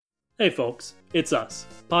Hey folks, it's us,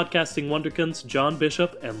 podcasting wonderkins John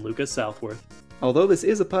Bishop and Lucas Southworth. Although this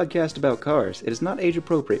is a podcast about cars, it is not age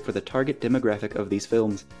appropriate for the target demographic of these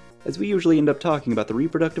films, as we usually end up talking about the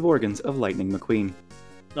reproductive organs of Lightning McQueen.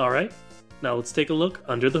 Alright, now let's take a look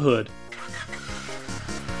under the hood.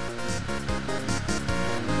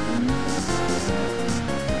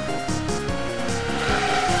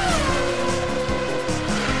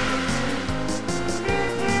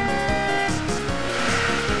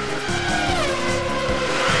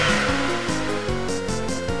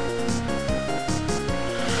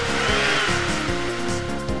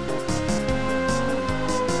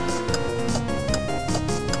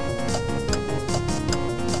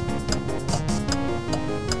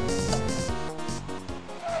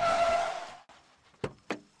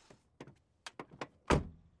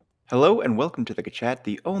 Hello and welcome to the Chat,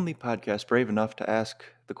 the only podcast brave enough to ask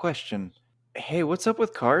the question, hey, what's up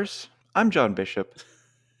with cars? I'm John Bishop.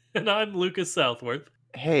 And I'm Lucas Southworth.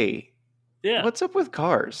 Hey, what's up with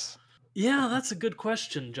cars? Yeah, that's a good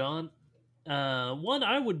question, John. One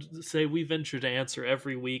I would say we venture to answer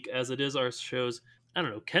every week, as it is our show's,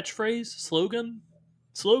 catchphrase,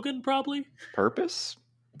 slogan probably? Purpose?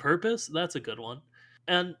 That's a good one.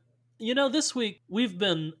 And, this week we've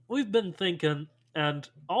been thinking, and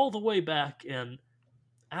all the way back in,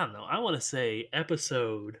 I want to say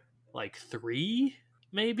episode, 3,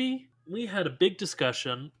 maybe? We had a big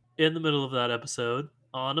discussion in the middle of that episode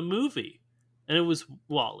on a movie. And it was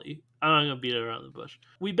WALL-E. I'm not going to beat it around the bush.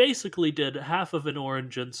 We basically did half of an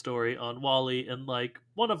origin story on WALL-E in,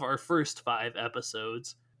 one of our first 5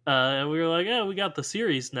 episodes. And we were like, we got the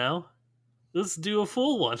series now. Let's do a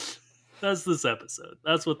full one. That's this episode.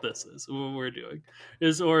 That's what this is. What we're doing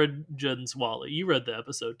is Origins WALL-E. You read the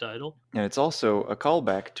episode title. And it's also a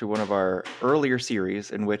callback to one of our earlier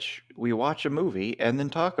series in which we watch a movie and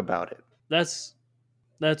then talk about it. That's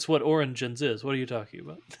what Origins is. What are you talking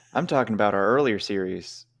about? I'm talking about our earlier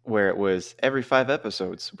series where it was every 5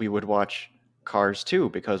 episodes we would watch Cars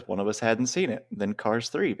 2 because one of us hadn't seen it, then Cars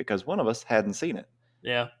 3 because one of us hadn't seen it.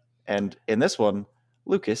 Yeah. And in this one,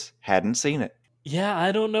 Lucas hadn't seen it. Yeah,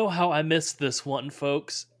 I don't know how I missed this one,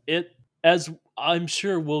 folks. It, as I'm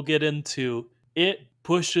sure we'll get into, it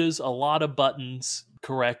pushes a lot of buttons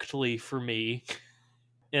correctly for me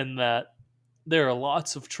in that there are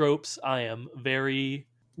lots of tropes I am very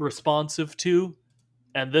responsive to,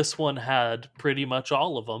 and this one had pretty much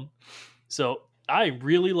all of them. So I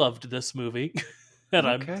really loved this movie, and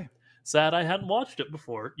I'm sad I hadn't watched it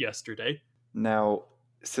before yesterday. Now,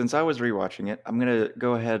 since I was rewatching it, I'm going to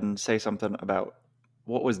go ahead and say something about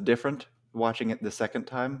what was different watching it the second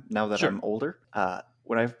time now that I'm older.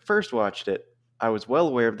 When I first watched it, I was well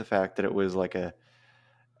aware of the fact that it was like a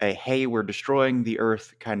hey, we're destroying the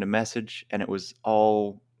earth kind of message, and it was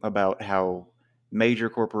all about how major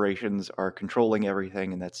corporations are controlling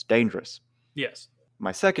everything, and that's dangerous. Yes.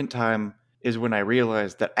 My second time is when I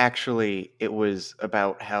realized that actually it was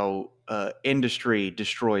about how industry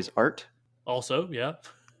destroys art. Also, yeah.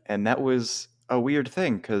 And that was a weird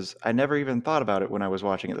thing, because I never even thought about it when I was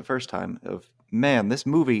watching it the first time, of, man, this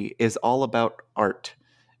movie is all about art.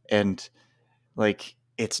 And,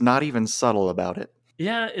 it's not even subtle about it.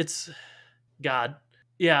 Yeah, God.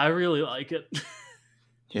 Yeah, I really like it.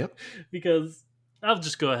 Yep. Because I'll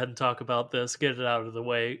just go ahead and talk about this, get it out of the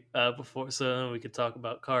way before, so then we can talk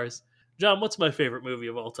about Cars. John, what's my favorite movie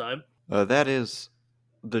of all time? That is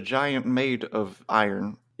The Giant Maid of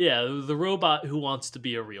Iron. Yeah, the robot who wants to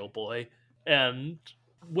be a real boy. And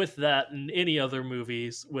with that and any other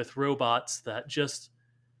movies with robots that just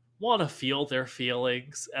want to feel their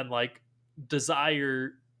feelings and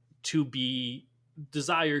desire humanity,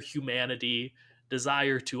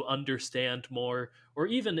 desire to understand more, or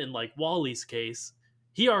even in WALL-E's case,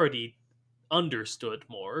 he already understood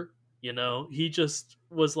more, he just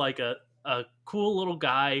was a cool little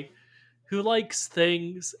guy who likes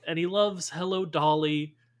things, and he loves Hello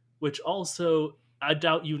Dolly, which also, I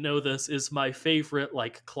doubt you know this, is my favorite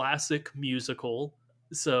classic musical.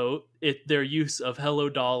 So their use of Hello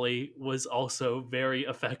Dolly was also very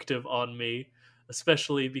effective on me,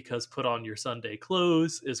 especially because Put On Your Sunday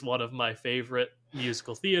Clothes is one of my favorite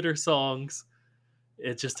musical theater songs.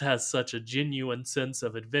 It just has such a genuine sense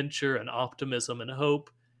of adventure and optimism and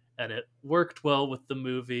hope, and it worked well with the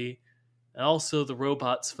movie. And also the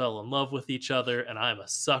robots fell in love with each other, and I'm a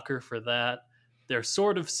sucker for that. They're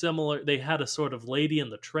sort of similar. They had a sort of Lady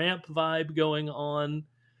and the Tramp vibe going on,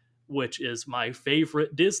 which is my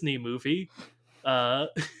favorite Disney movie.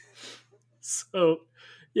 So,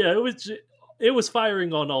 yeah, it was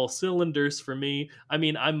firing on all cylinders for me. I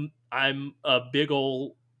mean, I'm a big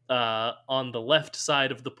ol' on the left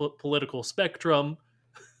side of the political spectrum,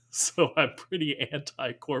 So I'm pretty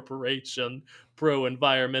anti corporation, pro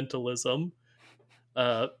environmentalism.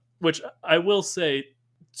 Uh, which I will say,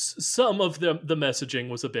 some of the messaging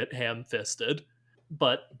was a bit ham fisted,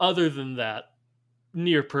 but other than that,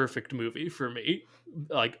 near perfect movie for me.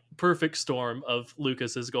 Like perfect storm of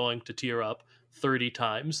Lucas is going to tear up 30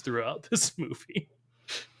 times throughout this movie.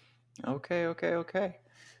 Okay, okay, okay.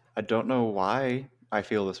 I don't know why I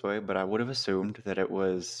feel this way, but I would have assumed that it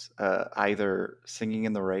was either Singing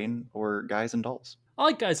in the Rain or Guys and Dolls. I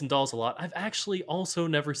like Guys and Dolls a lot. I've actually also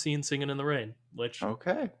never seen Singing in the Rain, which,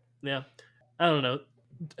 Okay. yeah, I don't know.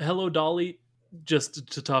 Hello Dolly, just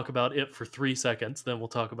to talk about it for 3 seconds, then we'll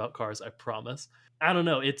talk about Cars, I promise. I don't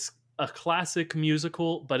know. It's a classic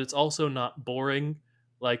musical, but it's also not boring.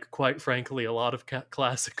 Like, quite frankly, a lot of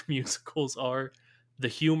classic musicals are. The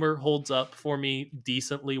humor holds up for me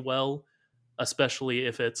decently well, especially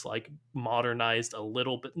if it's like modernized a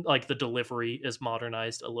little bit. Like, the delivery is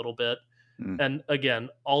modernized a little bit. Mm. And again,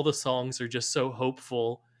 all the songs are just so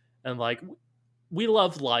hopeful and like we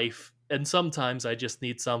love life. And sometimes I just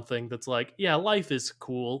need something that's like, yeah, life is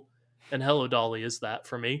cool. And Hello Dolly is that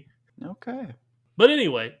for me. Okay. But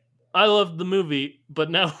anyway, I loved the movie, but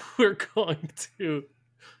now we're going to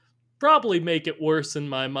probably make it worse in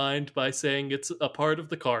my mind by saying it's a part of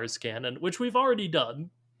the Cars canon, which we've already done.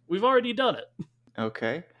 We've already done it.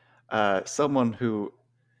 Okay. Someone who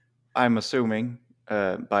I'm assuming,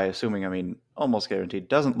 by assuming I mean almost guaranteed,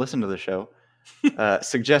 doesn't listen to the show,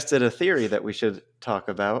 suggested a theory that we should talk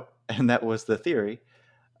about, and that was the theory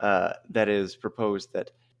that is proposed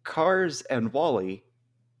that Cars and Wally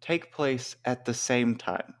take place at the same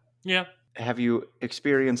time. Yeah. Have you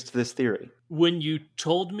experienced this theory? When you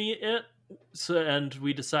told me it, so, and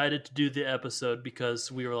we decided to do the episode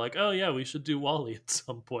because we were like, oh yeah, we should do Wally at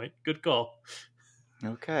some point. Good call.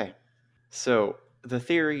 Okay. So the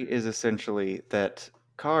theory is essentially that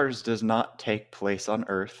Cars does not take place on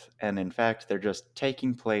Earth, and in fact, they're just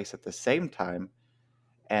taking place at the same time.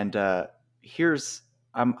 And here's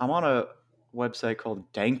I'm on a website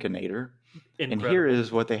called Dankinator, and here Incredible.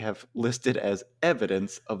 is what they have listed as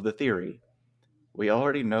evidence of the theory. We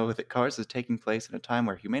already know that Cars is taking place in a time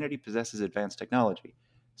where humanity possesses advanced technology,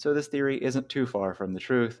 so this theory isn't too far from the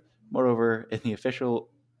truth. Moreover, in the official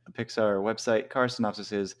Pixar website, Cars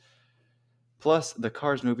synopsis is plus the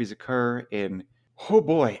Cars movies occur in, oh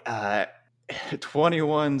boy,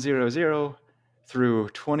 2100 through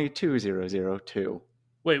 22002.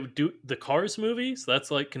 Wait, do the Cars movies?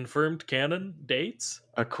 That's like confirmed canon dates?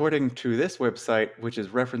 According to this website, which is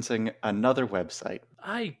referencing another website.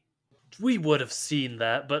 I we would have seen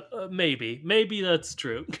that, but maybe that's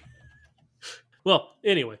true. Well,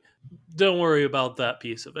 anyway, don't worry about that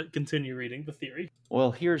piece of it. Continue reading the theory.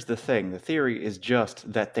 Well, here's the thing the theory is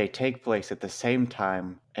just that they take place at the same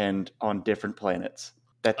time and on different planets.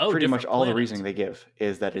 That's Oh, pretty much different all the planets. reasoning they give,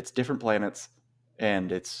 is that it's different planets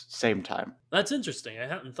and it's same time. That's interesting. I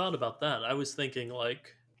hadn't thought about that. I was thinking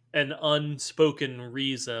like an unspoken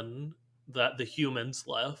reason that the humans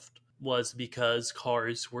left was because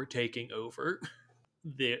cars were taking over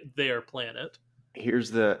their planet. Here's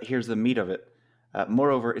the meat of it.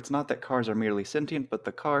 Moreover, it's not that cars are merely sentient, but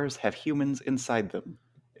the cars have humans inside them.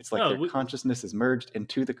 It's like Oh, their consciousness is merged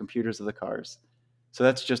into the computers of the cars. So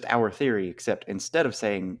that's just our theory, except instead of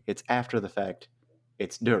saying it's after the fact,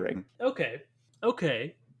 it's during. okay.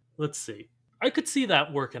 Okay. Let's see. I could see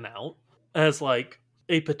that working out as like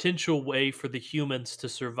a potential way for the humans to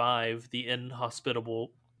survive the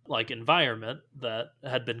inhospitable like environment that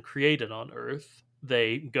had been created on Earth.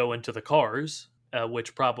 They go into the cars,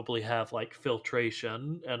 which probably have like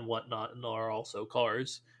filtration and whatnot, and are also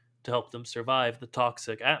cars to help them survive the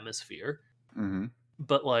toxic atmosphere. Mm-hmm.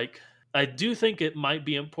 But like, I do think it might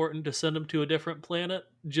be important to send them to a different planet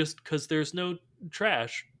just because there's no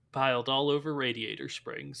trash piled all over Radiator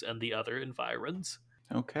Springs and the other environs.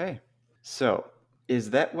 Okay. So, is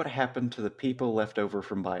that what happened to the people left over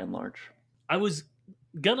from By and Large? I was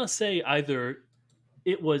gonna say either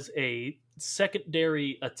it was a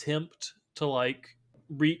secondary attempt to like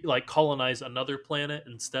colonize another planet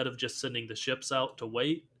instead of just sending the ships out to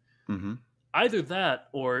wait. Mm-hmm. Either that,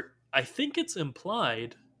 or I think it's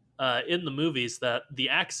implied in the movies that the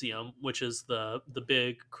Axiom, which is the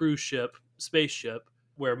big cruise ship spaceship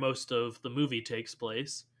where most of the movie takes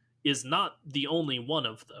place, is not the only one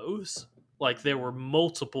of those. Like there were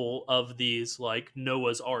multiple of these like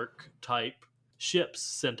Noah's Ark type ships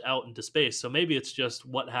sent out into space. So maybe it's just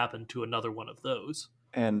what happened to another one of those.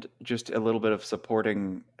 And just a little bit of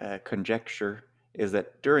supporting conjecture is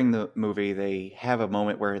that during the movie, they have a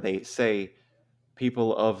moment where they say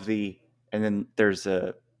people of the, and then there's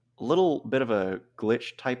a little bit of a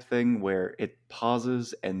glitch type thing where it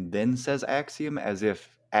pauses and then says Axiom as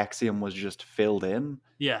if Axiom was just filled in.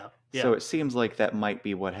 Yeah, So yeah. it seems like that might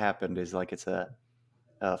be what happened, is like it's a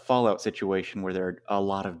Fallout situation where there are a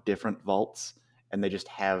lot of different vaults and they just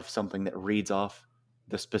have something that reads off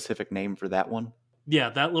the specific name for that one. Yeah,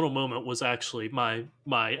 that little moment was actually my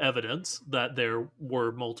evidence that there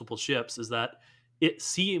were multiple ships. Is that it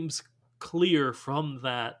seems clear from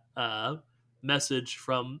that message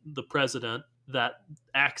from the president that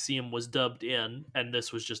Axiom was dubbed in, and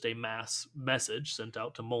this was just a mass message sent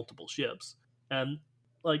out to multiple ships. And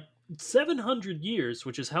like 700 years,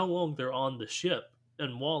 which is how long they're on the ship,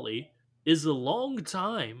 and Wally is a long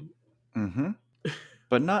time. Mm-hmm.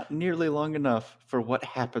 But not nearly long enough for what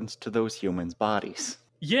happens to those humans' bodies.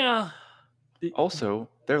 Yeah, Also,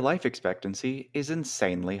 their life expectancy is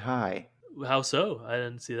insanely high. how so? I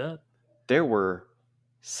didn't see that. There were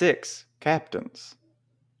 6 captains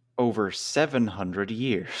over 700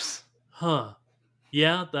 years. Huh.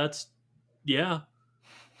 Yeah, that's yeah.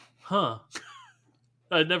 Huh.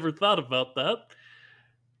 I never thought about that.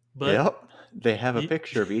 But Yep. They have a y-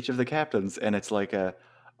 picture of each of the captains, and it's like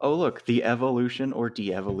oh, look, the evolution or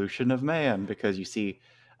de evolution of man, because you see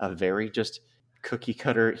a very just cookie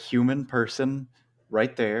cutter human person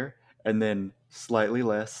right there, and then slightly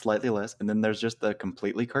less, and then there's just the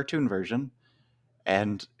completely cartoon version.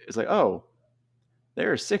 And it's like, oh,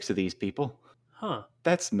 there are 6 of these people. huh.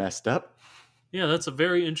 That's messed up. Yeah, that's a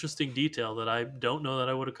very interesting detail that I don't know that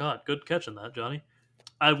I would have caught. Good catching that, Johnny.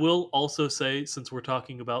 I will also say, since we're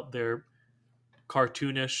talking about their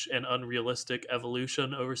cartoonish and unrealistic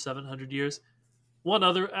evolution over 700 years, one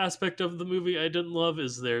other aspect of the movie I didn't love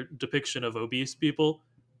is their depiction of obese people.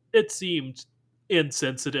 It seemed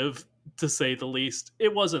insensitive, to say the least.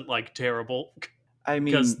 It wasn't like terrible, I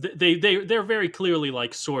because mean, they're very clearly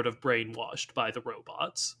like sort of brainwashed by the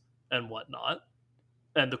robots and whatnot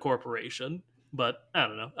and the corporation. But I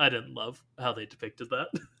don't know. I didn't love how they depicted that.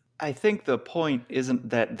 I think the point isn't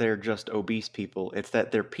that they're just obese people, it's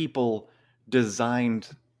that they're people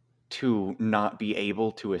designed to not be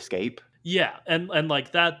able to escape. Yeah, and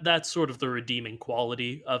like that's sort of the redeeming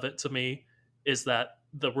quality of it to me, is that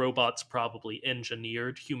the robots probably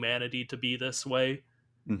engineered humanity to be this way.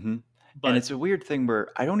 Hmm. And But it's a weird thing where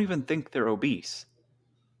I don't even think they're obese.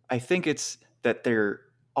 I think it's that they're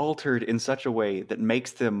altered in such a way that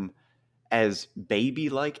makes them as baby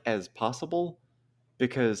like as possible,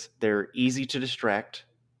 because they're easy to distract.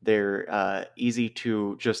 They're easy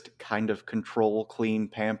to just kind of control, clean,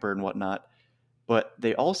 pamper, and whatnot. But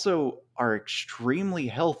they also are extremely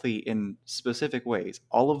healthy in specific ways.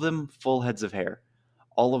 All of them full heads of hair,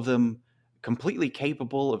 all of them completely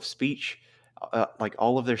capable of speech. Like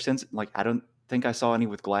all of their sense, like I don't think I saw any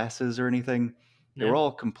with glasses or anything. They were yeah,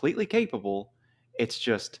 all completely capable. It's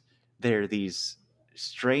just they're these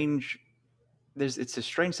strange. It's a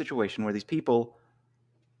strange situation where these people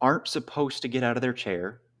aren't supposed to get out of their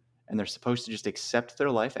chair, and they're supposed to just accept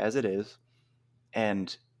their life as it is.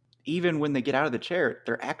 And even when they get out of the chair,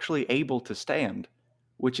 they're actually able to stand,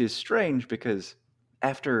 which is strange because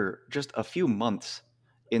after just a few months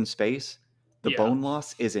in space, the yeah, bone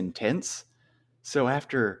loss is intense. So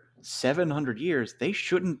after 700 years, they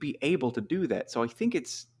shouldn't be able to do that. So I think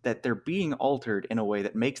it's that they're being altered in a way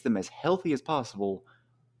that makes them as healthy as possible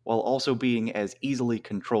while also being as easily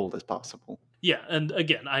controlled as possible. yeah. And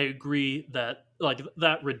again, I agree that like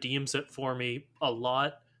that redeems it for me a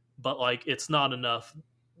lot, but like it's not enough.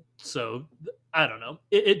 So I don't know.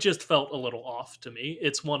 It just felt a little off to me.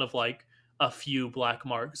 It's one of like a few black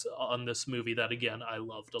marks on this movie that again I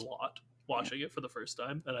loved a lot Yeah. watching it for the first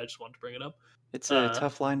time, and I just wanted to bring it up. It's a Uh,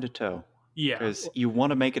 tough line to toe yeah, because you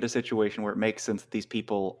want to make it a situation where it makes sense that these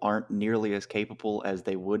people aren't nearly as capable as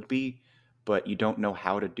they would be, but you don't know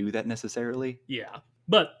how to do that necessarily. yeah.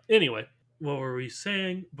 But anyway, what were we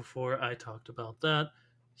saying before I talked about that?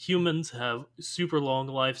 Humans have super long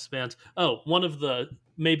lifespans. Oh, one of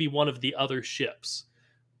the other ships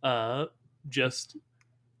uh just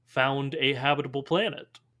found a habitable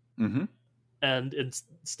planet. Mm-hmm. And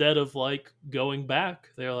instead of like going back,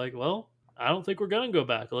 they're like, well, I don't think we're going to go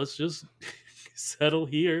back. Let's just settle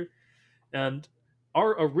here. And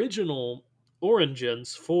our original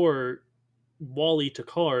origins for Wally to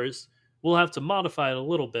Cars, we'll have to modify it a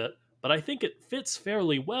little bit, but I think it fits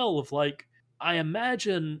fairly well with like, I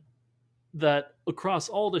imagine that across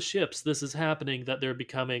all the ships this is happening, that they're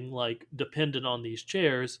becoming like dependent on these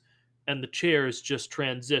chairs, and the chairs just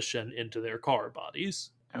transition into their car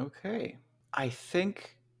bodies. Okay. I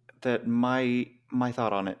think that my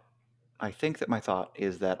thought on it, I think that my thought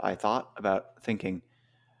is that I thought about thinking,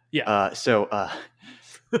 Yeah. So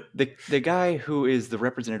the guy who is the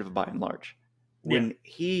representative by and large, Yeah. when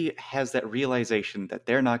he has that realization that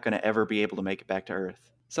they're not going to ever be able to make it back to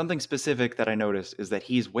Earth, something specific that I noticed is that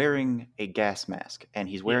he's wearing a gas mask and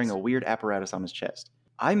he's wearing a Yes. weird apparatus on his chest.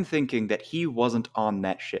 I'm thinking that he wasn't on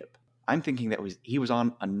that ship. I'm thinking that he was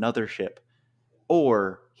on another ship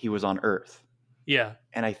or he was on Earth. Yeah.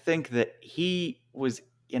 And I think that he was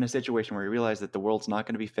in a situation where he realized that the world's not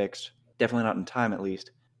going to be fixed, definitely not in time at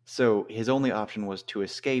least. So his only option was to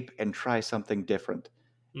escape and try something different.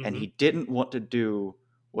 And Hmm. he didn't want to do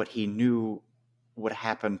what he knew would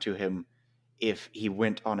happen to him if he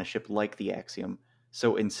went on a ship like the Axiom.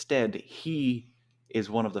 So instead, he is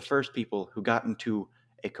one of the first people who got into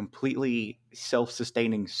a completely self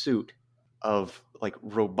sustaining suit of like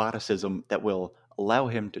roboticism that will allow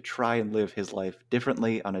him to try and live his life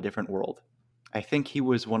differently on a different world. I think he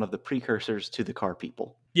was one of the precursors to the car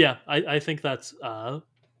people. Yeah. I think that's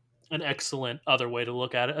an excellent other way to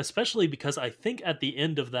look at it, especially because I think at the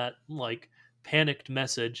end of that like panicked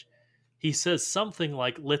message, he says something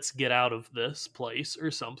like "Let's get out of this place"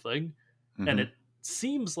 or something, and Hmm. it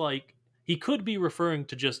seems like he could be referring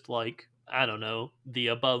to just like I don't know the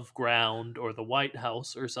above ground or the White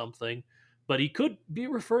House or something, but he could be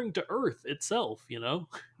referring to Earth itself. You know,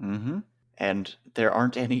 Hmm. And there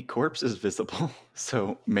aren't any corpses visible,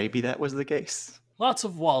 so maybe that was the case. lots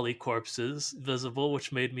of Wally corpses visible,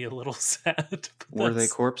 which made me a little sad. But Were they that's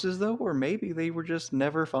corpses though, or maybe they were just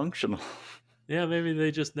never functional? yeah, maybe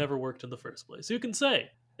they just never worked in the first place. Who can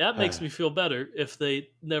say? That makes me feel better if they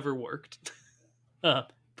never worked.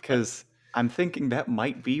 But Because I'm thinking that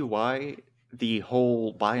might be why the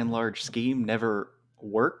whole by and large scheme never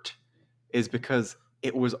worked, is because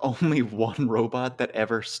it was only one robot that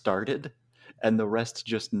ever started, and the rest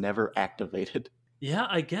just never activated. yeah,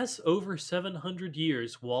 I guess over 700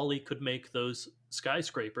 years, Wally could make those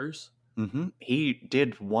skyscrapers. He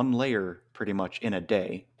did one layer pretty much in a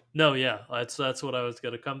day. No, yeah, that's what I was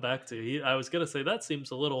gonna come back to. I was gonna say that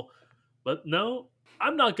seems a little, but no,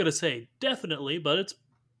 I'm not gonna say definitely, but it's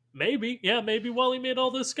maybe, yeah, maybe Wally made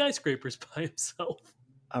all those skyscrapers by himself.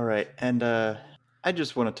 All right, and I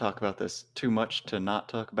just want to talk about this too much to not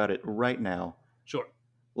talk about it right now. Sure,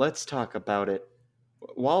 Let's talk about it.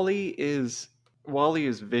 Wally is Wally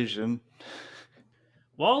is Vision.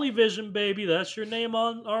 Wally Vision, baby, that's your name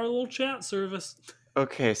on our little chat service.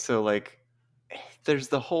 Okay, so like there's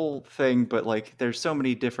the whole thing, but like there's so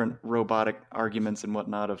many different robotic arguments and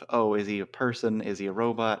whatnot of, oh, is he a person? Is he a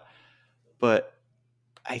robot? But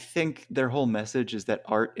I think their whole message is that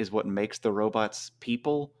art is what makes the robots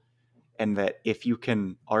people, and that if you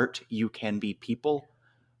can art, you can be people.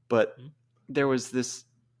 But Hmm? there was this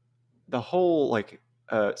the whole like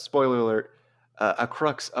spoiler alert, a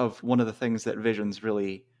crux of one of the things that Vision's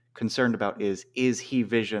really concerned about is he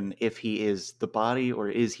Vision if he is the body, or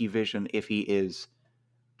is he Vision if he is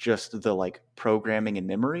just the like programming and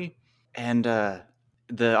memory? And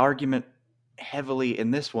the argument heavily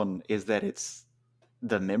in this one is that it's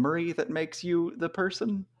the memory that makes you the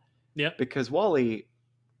person, Yeah, because Wally,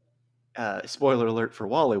 spoiler alert for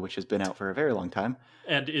Wally, which has been out for a very long time,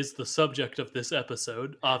 and is the subject of this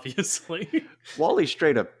episode, obviously. Wally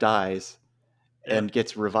straight up dies Yeah. and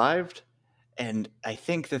gets revived. And I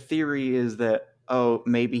think the theory is that, oh,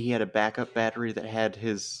 maybe he had a backup battery that had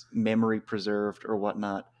his memory preserved or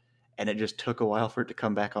whatnot, and it just took a while for it to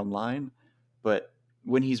come back online. But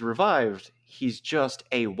when he's revived, he's just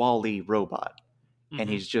a Wally robot, and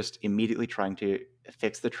Hmm. he's just immediately trying to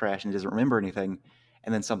fix the trash and he doesn't remember anything.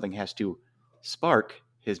 And then something has to spark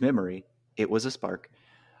his memory. It was a spark.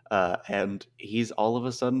 And he's all of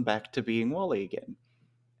a sudden back to being Wally again.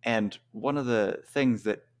 And one of the things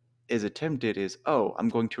that is attempted is, oh, I'm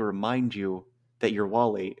going to remind you that you're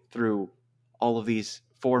Wally through all of these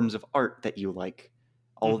forms of art that you like,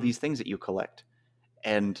 all of Hmm. these things that you collect.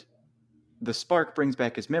 And the spark brings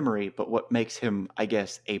back his memory, but what makes him, I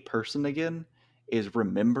guess, a person again is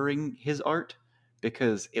remembering his art,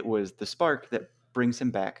 because it was the spark that brings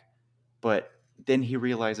him back. But then he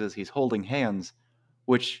realizes he's holding hands,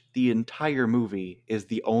 which the entire movie is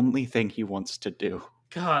the only thing he wants to do.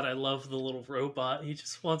 God, I love the little robot. He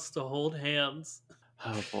just wants to hold hands.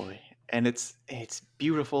 Oh boy. And it's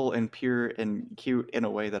beautiful and pure and cute in a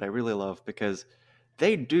way that I really love, because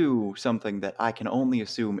they do something that I can only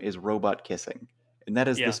assume is robot kissing, and that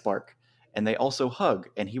is the Yeah. spark. And they also hug,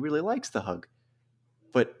 and he really likes the hug.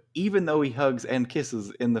 But even though he hugs and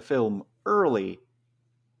kisses in the film early,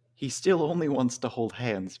 he still only wants to hold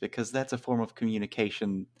hands, because that's a form of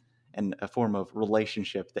communication and a form of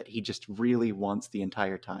relationship that he just really wants the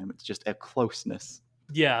entire time. It's just a closeness.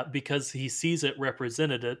 Yeah, because he sees it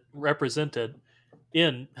represented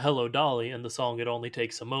in Hello Dolly in the song It Only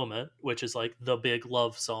Takes a Moment, which is like the big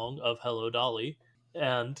love song of Hello Dolly.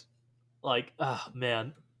 And like, ah, oh,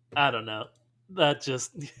 man, I don't know. That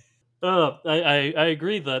just I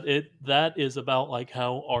agree that that is about like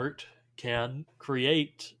how art can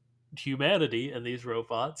create humanity in these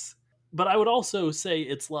robots. But I would also say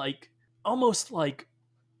it's like almost like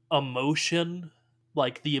emotion,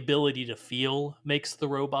 like the ability to feel makes the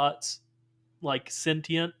robots like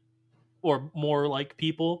sentient or more like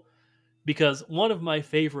people, because one of my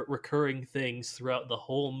favorite recurring things throughout the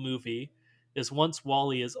whole movie is once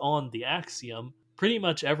Wally is on the Axiom, pretty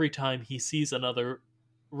much every time he sees another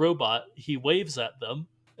robot, he waves at them,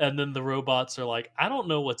 and then the robots are like, I don't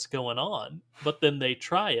know what's going on, but then they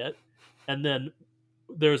try it, and then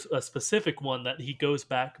there's a specific one that he goes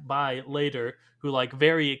back by later who like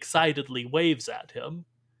very excitedly waves at him.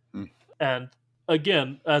 Hmm. And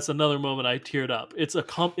again, that's another moment I teared up. It's a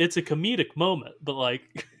comedic moment, but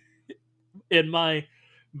like in my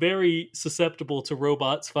very susceptible to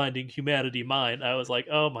robots finding humanity mind, I was like,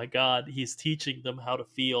 oh my god, he's teaching them how to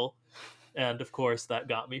feel. And of course, that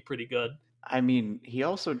got me pretty good. I mean, he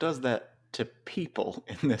also does that to people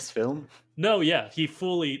in this film. No, yeah, he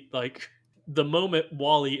fully, like, the moment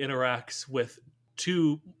Wally interacts with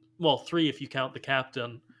two, well, three if you count the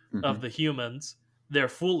captain Hmm. of the humans, they're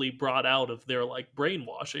fully brought out of their, like,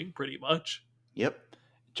 brainwashing, pretty much. Yep.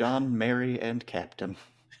 John, Mary, and Captain.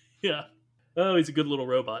 Yeah. Oh, he's a good little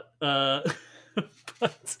robot.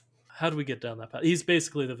 But how do we get down that path? He's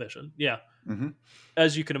basically the Vision. Yeah. Hmm.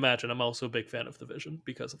 As you can imagine, I'm also a big fan of the Vision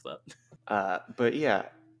because of that. But yeah,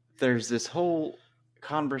 there's this whole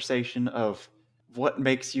conversation of what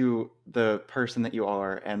makes you the person that you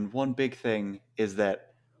are, and one big thing is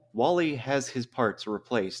that Wally has his parts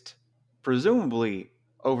replaced, presumably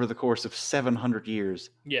over the course of 700 years,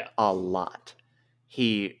 Yeah. a lot.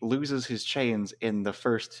 He loses his chains in the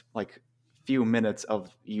first like few minutes of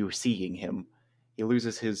you seeing him. He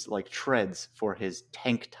loses his like treads for his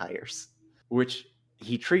tank tires, which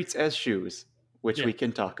he treats as shoes, which Yeah. we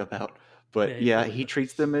can talk about. Yeah, But he yeah, fully he does.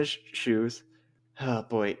 treats them as shoes. Oh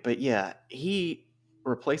boy, but yeah, he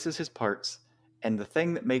replaces his parts, and the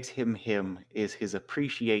thing that makes him him is his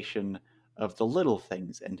appreciation of the little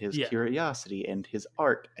things and his Yeah. curiosity and his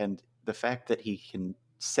art and the fact that he can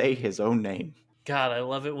say his own name. God, I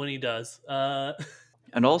love it when he does.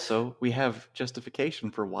 And also, we have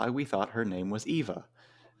justification for why we thought her name was Eva.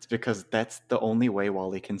 It's because that's the only way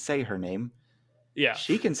Wally can say her name. Yeah.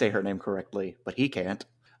 She can say her name correctly, but he can't.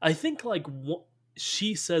 I think, like,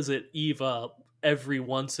 she says it Eva every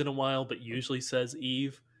once in a while, but usually says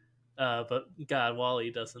Eve. But God, Wally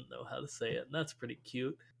doesn't know how to say it, and that's pretty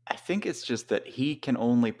cute. I think it's just that he can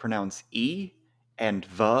only pronounce E and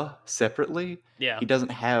the separately. Yeah. He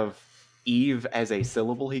doesn't have Eve as a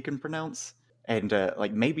syllable he can pronounce. And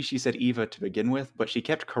like maybe she said Eva to begin with, but she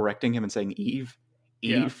kept correcting him and saying Eve,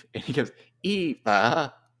 Yeah. Eve, and he goes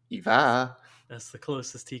Eva, Eva. That's the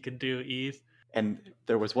closest he can do, Eve. And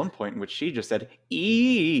there was one point in which she just said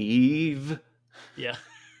Eve. Yeah.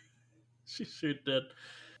 She sure did.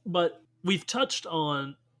 But we've touched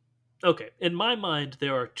on, okay, in my mind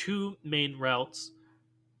there are two main routes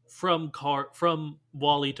from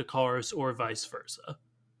Wally to Cars or vice versa.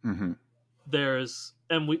 Mm-hmm. There's,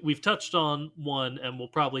 and we've touched on one and we'll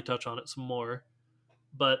probably touch on it some more,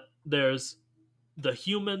 but there's the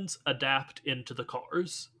humans adapt into the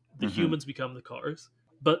cars. The Mm-hmm. humans become the cars.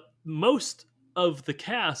 But most of the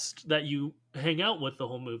cast that you hang out with the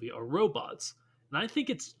whole movie are robots. And I think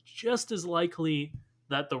it's just as likely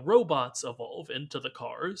that the robots evolve into the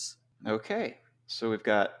cars. Okay, so we've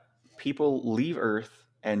got people leave Earth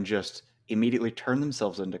and just immediately turn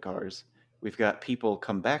themselves into cars. We've got people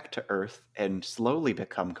come back to Earth and slowly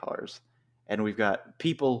become cars. And we've got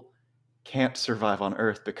people can't survive on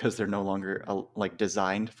Earth because they're no longer like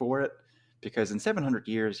designed for it. Because in 700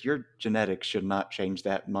 years, your genetics should not change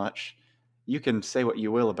that much. You can say what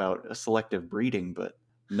you will about a selective breeding, but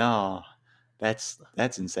nah, that's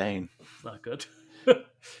insane. It's not good.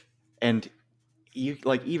 And you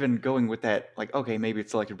like even going with that, like okay, maybe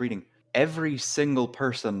it's selective breeding. Every single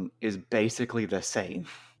person is basically the same.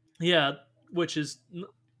 Yeah, which is,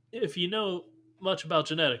 if you know much about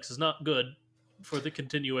genetics, is not good for the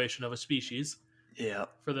continuation of a species, Yeah.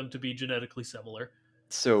 for them to be genetically similar.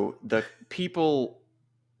 So the people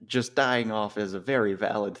just dying off is a very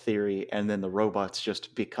valid theory, and then the robots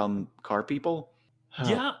just become car people. Oh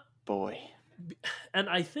Yeah, boy. and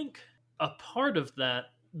I think a part of that,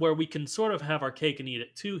 where we can sort of have our cake and eat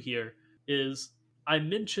it too here, is I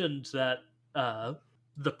mentioned that uh,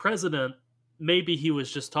 the president, maybe he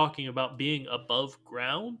was just talking about being above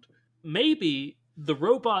ground. Maybe the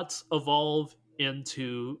robots evolve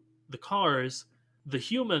into the cars, the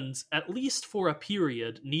humans, at least for a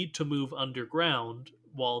period, need to move underground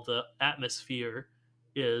while the atmosphere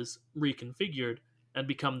is reconfigured and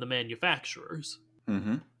become the manufacturers.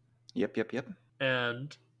 Mm-hmm. Yep, yep, yep.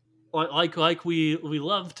 And like we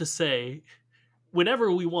love to say,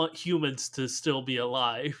 whenever we want humans to still be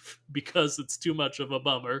alive because it's too much of a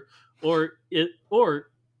bummer, or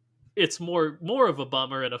it's more of a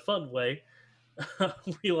bummer in a fun way,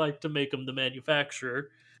 we like to make them the manufacturer.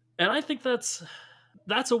 And I think that's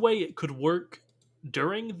a way it could work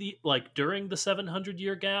during the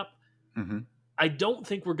 700-year gap. Mm-hmm. I don't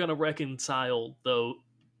think we're going to reconcile though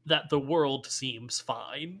that the world seems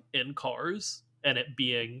fine in cars and it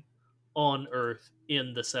being on Earth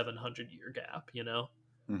in the 700-year gap, you know?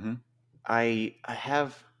 Mm-hmm. I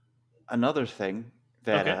have another thing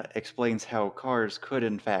that Okay. explains how cars could,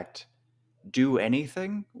 in fact, do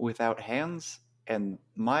anything without hands. And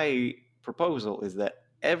my proposal is that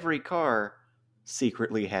every car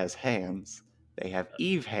secretly has hands. They have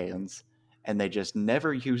Eve hands, and they just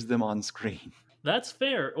never use them on screen. That's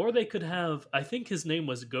fair. Or they could have, I think his name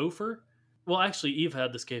was Gopher. Well, actually, Eve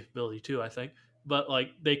had this capability too, I think. But,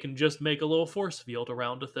 like, they can just make a little force field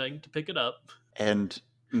around a thing to pick it up. And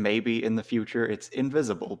maybe in the future it's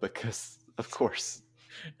invisible because, of course,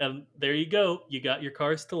 And there you go. You got your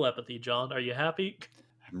car's telepathy, John. Are you happy?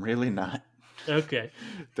 I'm really not. Okay.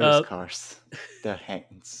 Those Uh, cars, the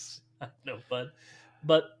hands. no fun.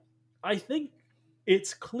 But I think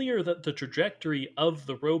it's clear that the trajectory of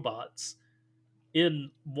the robots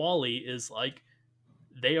in Wally is like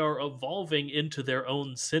they are evolving into their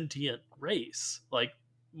own sentient race. Like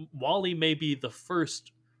Wally may be the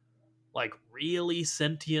first like really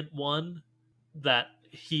sentient one that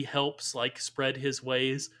he helps like spread his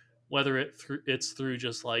ways, whether it's through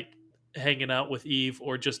just like hanging out with Eve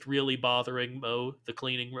or just really bothering Mo, the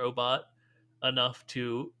cleaning robot, enough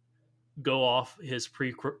to go off his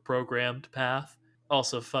pre-programmed path.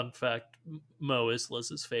 Also, fun fact: Mo is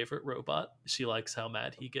Liz's favorite robot. She likes how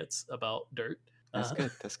mad he gets about dirt. That's Uh,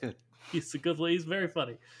 good. That's good. he's a good. He's very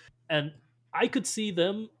funny, and I could see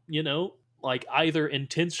them, like either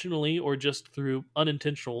intentionally or just through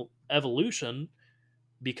unintentional evolution,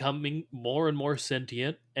 becoming more and more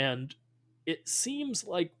sentient. And it seems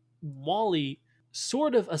like Wally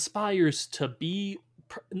sort of aspires to be,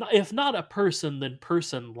 if not a person, then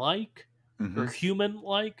person like or Mm-hmm. human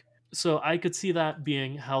like. So I could see that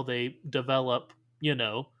being how they develop,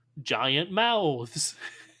 giant mouths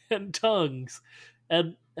and tongues.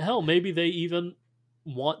 And hell, maybe they even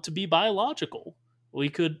want to be biological. We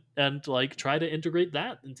could, and like try to integrate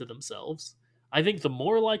that into themselves. I think the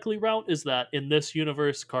more likely route is that in this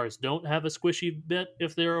universe, cars don't have a squishy bit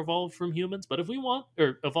if they're evolved from humans, but if we want,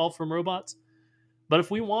 or evolved from robots, but if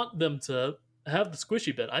we want them to have the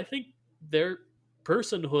squishy bit, I think their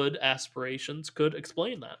personhood aspirations could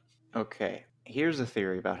explain that. Okay, here's a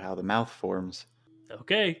theory about how the mouth forms.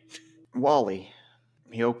 Okay. Wally,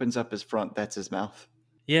 he opens up his front, that's his mouth.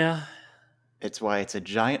 Yeah. It's why it's a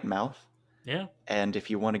giant mouth. Yeah. And if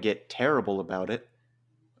you want to get terrible about it,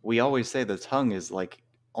 we always say the tongue is like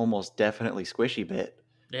almost definitely squishy bit.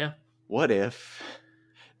 Yeah. What if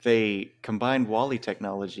they combined Wally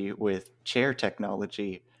technology with chair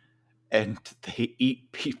technology and they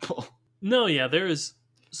eat people? No, yeah, there is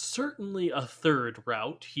certainly a third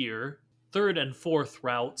route here. Third and fourth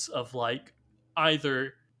routes of like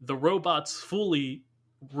either the robots fully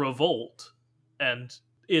revolt and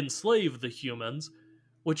enslave the humans,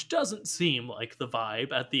 which doesn't seem like the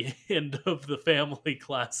vibe at the end of the family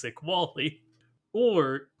classic Wally,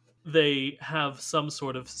 or they have some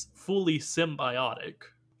sort of fully symbiotic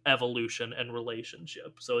evolution and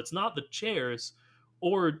relationship. So it's not the chairs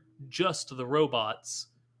or just the robots.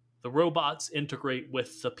 The robots integrate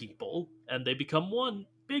with the people and they become one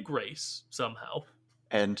big race somehow.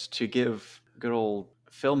 And to give good old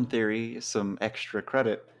film theory some extra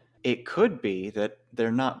credit, it could be that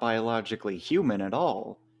they're not biologically human at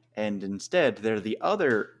all, and instead they're the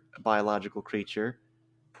other biological creature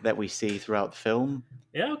that we see throughout the film,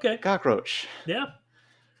 Yeah, okay. cockroach. Yeah.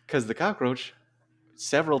 Because the cockroach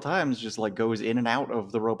several times just like goes in and out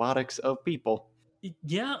of the robotics of people.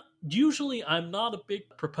 Yeah, usually I'm not a big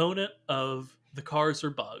proponent of the cars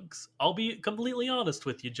or bugs. I'll be completely honest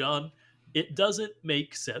with you, John. It doesn't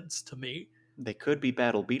make sense to me. They could be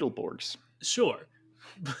battle Beetleborgs. Sure.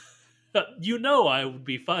 I would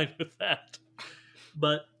be fine with that.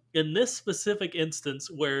 But in this specific instance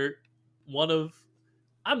where one of,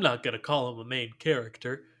 I'm not going to call him a main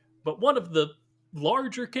character, but one of the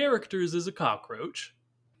larger characters is a cockroach.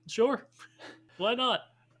 Sure. Why not?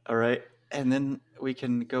 All right, and then we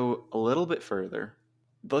can go a little bit further.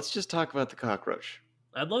 Let's just talk about the cockroach.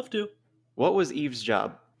 I'd love to. What was Eve's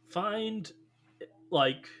job? Find,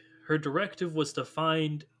 like, her directive was to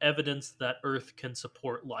find evidence that Earth can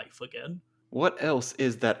support life again. What else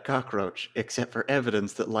is that cockroach except for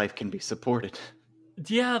evidence that life can be supported?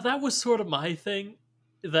 Yeah, that was sort of my thing.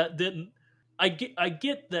 That didn't. I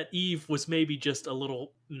get that Eve was maybe just a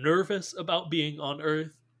little nervous about being on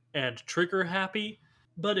Earth and trigger happy,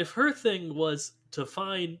 but if her thing was to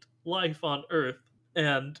find life on Earth,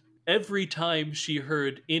 and every time she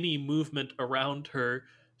heard any movement around her,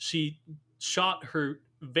 she shot her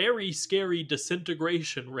very scary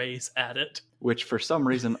disintegration rays at it. Which for some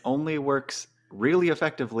reason only works really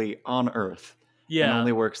effectively on Earth and Yeah,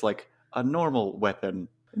 only works like a normal weapon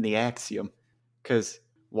in the Axiom. Because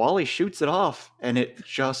Wally shoots it off and it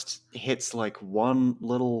just hits like one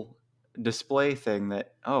little display thing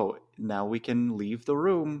that, oh, now we can leave the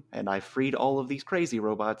room and I freed all of these crazy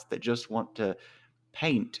robots that just want to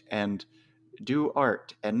paint and do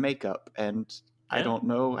art and makeup and I yeah, don't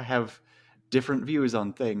know, have different views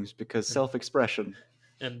on things because and self expression.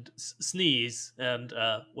 sneeze and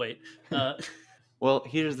wait, uh, Well,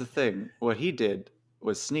 here's the thing. What he did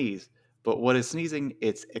was sneeze, but what is sneezing?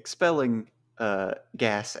 It's expelling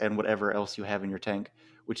gas and whatever else you have in your tank,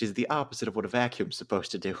 which is the opposite of what a vacuum's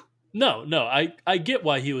supposed to do. no, no, I get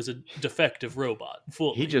why he was a defective robot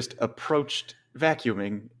He fully. just approached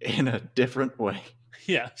vacuuming in a different way.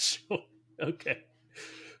 Yeah, sure, okay,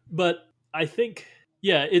 but I think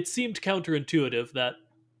yeah, it seemed counterintuitive that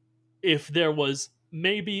if there was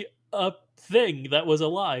maybe a thing that was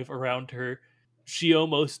alive around her, she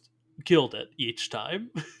almost killed it each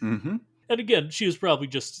time. Mm-hmm. And again, she was probably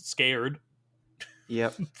just scared,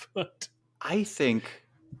 Yep. but I think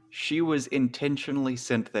she was intentionally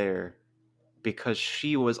sent there because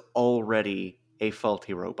she was already a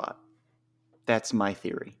faulty robot. That's my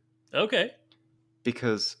theory. okay.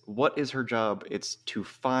 Because what is her job? It's to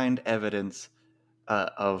find evidence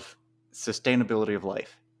of sustainability of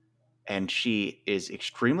life. And she is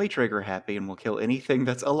extremely trigger happy and will kill anything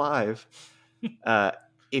that's alive. Uh,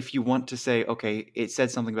 if you want to say, okay, it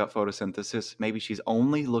said something about photosynthesis, maybe she's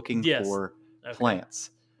only looking Yes. for Okay.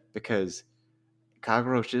 plants because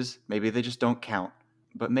cockroaches, maybe they just don't count.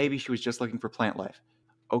 But maybe she was just looking for plant life.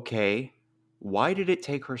 Okay, why did it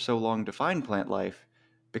take her so long to find plant life?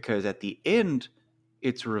 Because at the end,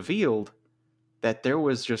 it's revealed that there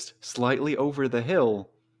was just slightly over the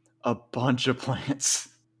hill a bunch of plants.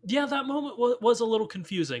 Yeah, that moment was a little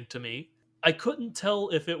confusing to me. I couldn't tell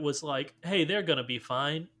if it was like, hey, they're gonna be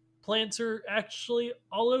fine. Plants are actually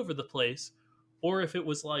all over the place, or if it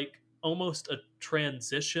was like almost a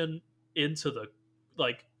transition into the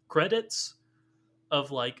like credits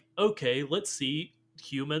of like, okay, let's see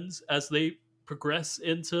humans as they progress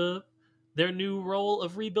into their new role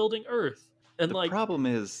of rebuilding Earth. And The like, problem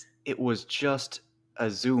is, it was just a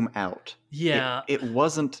zoom out. yeah, It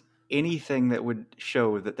wasn't anything that would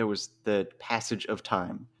show that there was the passage of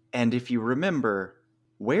time. And if you remember,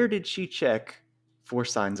 where did she check for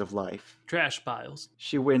signs of life? trash piles.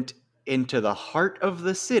 She went into the heart of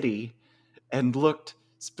the city and looked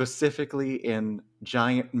specifically in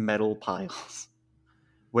giant metal piles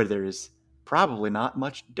where there's probably not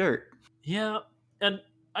much dirt. Yeah, and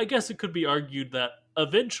I guess it could be argued that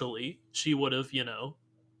eventually she would have,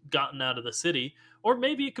 gotten out of the city. Or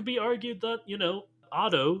maybe it could be argued that,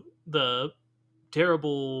 Otto, the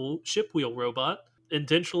terrible ship wheel robot,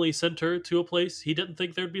 intentionally sent her to a place he didn't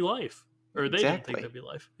think there'd be life. Or they didn't think there'd Exactly. be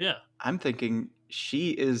life. Yeah. I'm thinking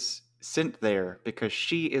she is sent there because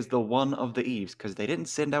she is the one of the Eves, because they didn't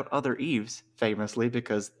send out other Eves, famously,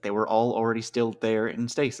 because they were all already still there in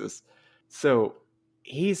stasis. So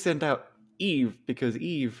he sent out Eve because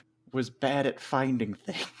Eve was bad at finding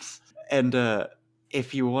things. And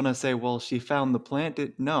if you want to say, well, she found the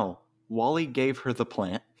plant, no. Wally gave her the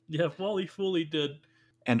plant. Yeah, Wally fully did.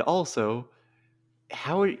 And also,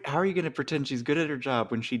 how are you going to pretend she's good at her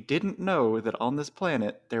job when she didn't know that on this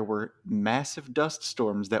planet there were massive dust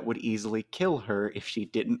storms that would easily kill her if she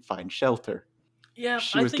didn't find shelter? Yeah,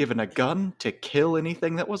 She I was think given a gun to kill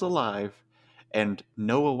anything that was alive and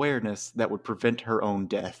no awareness that would prevent her own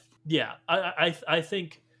death. yeah, I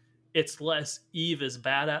think it's less Eve is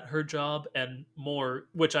bad at her job and more,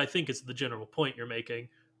 which I think is the general point you're making,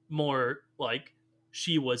 more like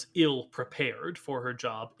she was ill prepared for her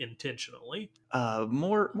job intentionally.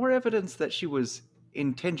 More evidence that she was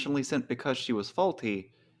intentionally sent because she was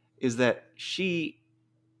faulty is that she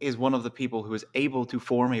is one of the people who is able to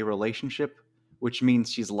form a relationship, which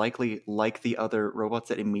means she's likely like the other robots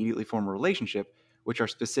that immediately form a relationship, which are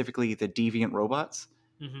specifically the deviant robots.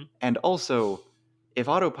 Hmm. And also, if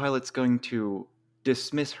autopilot's going to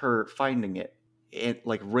dismiss her finding it,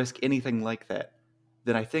 like risk anything like that,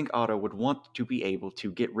 then I think Otto would want to be able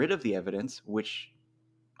to get rid of the evidence, which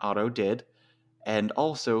Otto did, and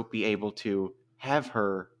also be able to have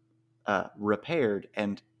her repaired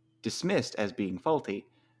and dismissed as being faulty.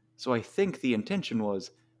 So I think the intention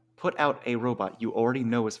was put out a robot you already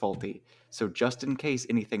know is faulty. So just in case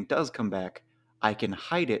anything does come back, I can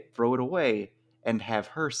hide it, throw it away, and have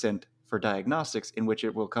her sent for diagnostics, in which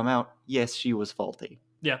it will come out, yes, she was faulty.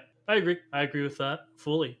 Yeah, I agree. I agree with that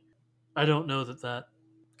fully. I don't know that that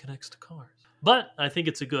connects to cars, but I think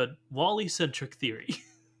it's a good Wally centric theory.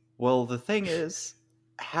 Well, the thing is,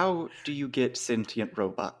 how do you get sentient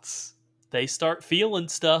robots? They start feeling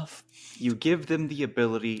stuff. You give them the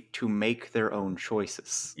ability to make their own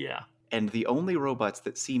choices. Yeah. And the only robots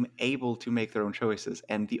that seem able to make their own choices,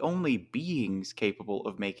 and the only beings capable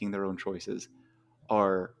of making their own choices,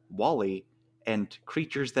 are Wally and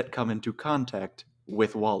creatures that come into contact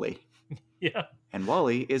with Wally. Yeah. And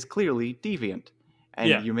Wally is clearly deviant. And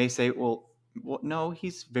Yeah. you may say, well, no,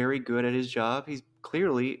 he's very good at his job. He's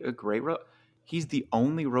clearly a great He's the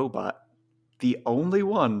only robot, the only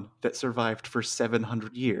one that survived for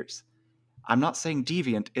 700 years. I'm not saying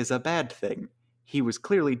deviant is a bad thing. He was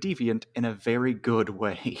clearly deviant in a very good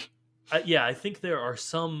way. Yeah, I think there are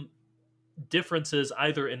some differences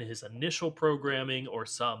either in his initial programming or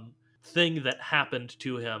some thing that happened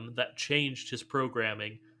to him that changed his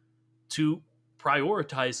programming to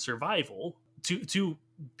prioritize survival, to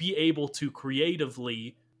be able to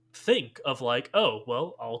creatively think of like, oh,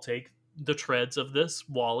 well, I'll take the treads of this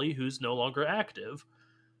Wally who's no longer active.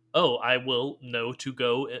 Oh, I will know to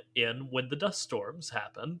go in when the dust storms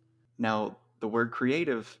happen. Now, the word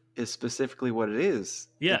creative is specifically what it is.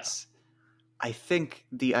 Yeah. I think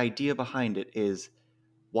the idea behind it is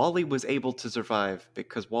Wally was able to survive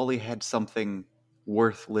because Wally had something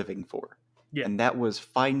worth living for. Yeah. And that was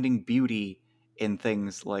finding beauty in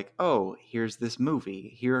things like, oh, here's this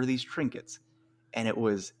movie, here are these trinkets. And it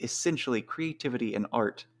was essentially creativity and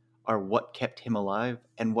art are what kept him alive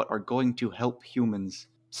and what are going to help humans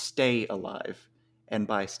stay alive. And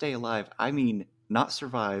by stay alive, I mean not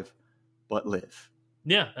survive, but live.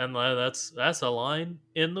 Yeah, and that's a line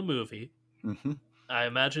in the movie. Mm-hmm. I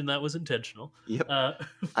imagine that was intentional. Yep. Uh,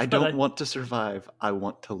 I but don't want to survive, I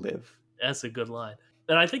want to live. that's a good line.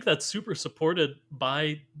 And I think that's super supported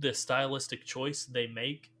by the stylistic choice they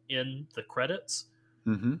make in the credits,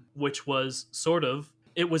 Mm-hmm. which was sort of,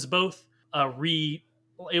 it was both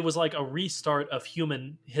it was like a restart of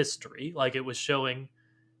human history. Like it was showing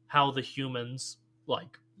how the humans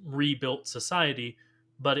like rebuilt society,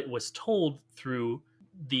 but it was told through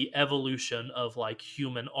the evolution of like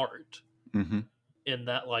human art, Mm-hmm. in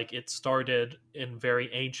that like it started in very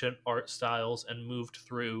ancient art styles and moved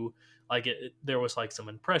through like there was like some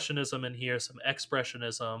impressionism in here, some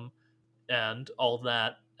expressionism, and all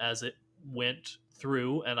that as it went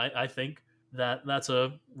through. And I think that that's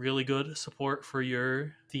a really good support for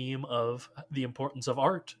your theme of the importance of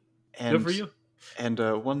art. Good for And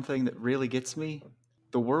you. one thing that really gets me,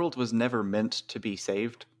 the world was never meant to be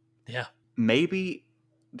saved. Yeah. Maybe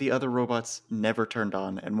the other robots never turned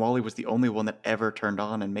on, and Wally was the only one that ever turned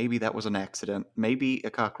on, and maybe that was an accident. Maybe a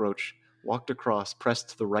cockroach walked across,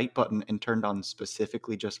 pressed the right button, and turned on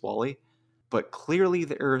specifically just Wally. But clearly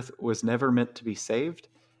the Earth was never meant to be saved,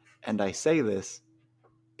 and I say this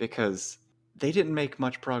because they didn't make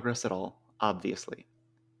much progress at all, obviously.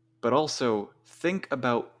 But also, think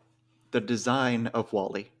about the design of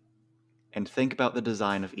Wally and think about the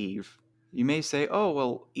design of Eve. You may say, oh,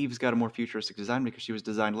 well, Eve's got a more futuristic design because she was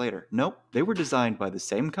designed later. Nope, they were designed by the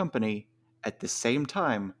same company at the same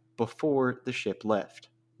time before the ship left.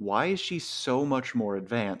 Why is she so much more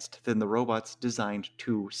advanced than the robots designed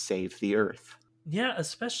to save the Earth? Yeah,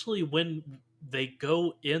 especially when they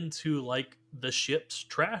go into like the ship's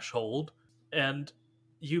trash hold and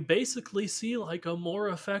you basically see like a more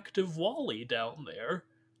effective Wally down there.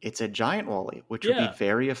 It's a giant Wally, which would be Yeah,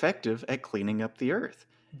 very effective at cleaning up the Earth.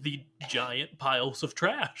 the giant piles of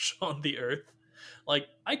trash on the earth. Like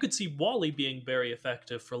I could see Wally being very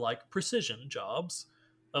effective for like precision jobs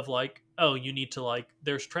of like, oh, you need to like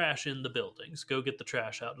there's trash in the buildings. Go get the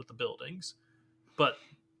trash out of the buildings. But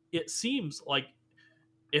it seems like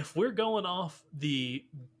if we're going off the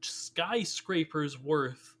skyscrapers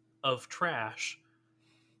worth of trash,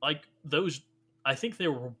 like those, I think they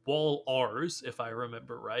were wall R's, if I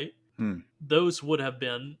remember right. Hmm. Those would have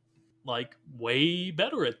been like way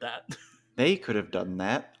better at that. They could have done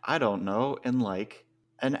that, I don't know, in like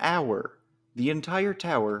an hour. The entire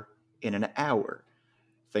tower in an hour.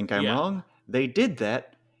 Think I'm Yeah. wrong? They did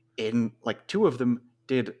that in like two of them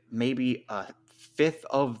did maybe a fifth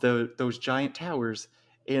of those giant towers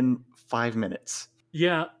in 5 minutes.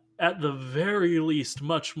 Yeah, at the very least,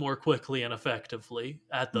 much more quickly and effectively.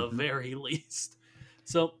 At the Hmm. very least.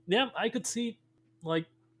 So, yeah, I could see, like,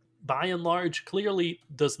 by and large, clearly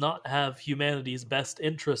does not have humanity's best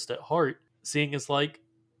interest at heart, seeing as, like,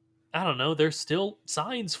 I don't know, there's still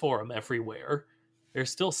signs for them everywhere.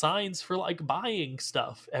 There's still signs for, like, buying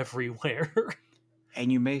stuff everywhere.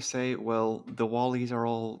 And you may say, well, the Wallies are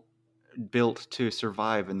all built to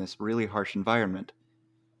survive in this really harsh environment.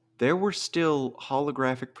 There were still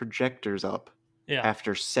holographic projectors up Yeah.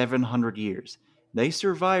 after 700 years. They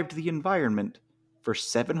survived the environment for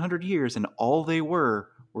 700 years, and all they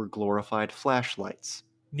were glorified flashlights.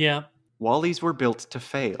 Yeah. Wallies were built to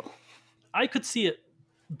fail. I could see it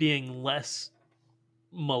being less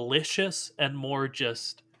malicious and more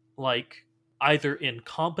just like either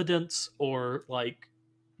incompetence or like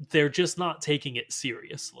they're just not taking it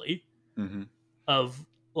seriously. Mm-hmm. Of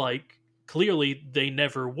like, clearly they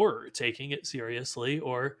never were taking it seriously,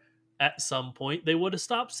 or at some point they would have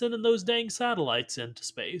stopped sending those dang satellites into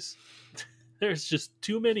space. There's just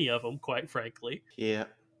too many of them, quite frankly. Yeah,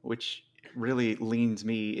 which really leans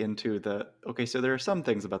me into the okay, so there are some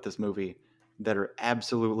things about this movie that are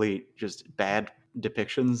absolutely just bad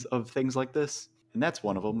depictions of things like this, and that's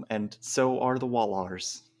one of them, and so are the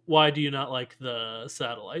Wallars. Why do you not like the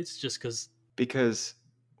satellites? Just because? Because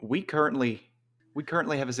we currently we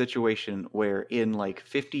currently have a situation where in like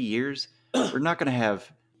 50 years we're not going to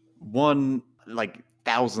have one like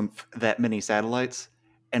thousandth that many satellites,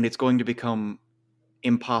 and it's going to become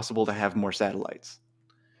impossible to have more satellites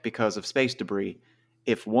because of space debris.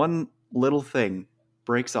 If one little thing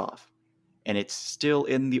breaks off and it's still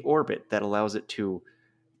in the orbit that allows it to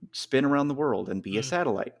spin around the world and be a Mm,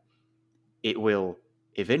 satellite, it will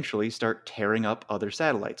eventually start tearing up other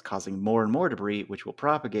satellites, causing more and more debris, which will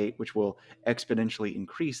propagate, which will exponentially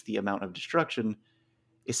increase the amount of destruction.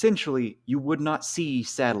 Essentially, you would not see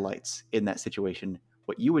satellites in that situation.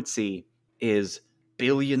 What you would see is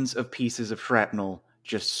billions of pieces of shrapnel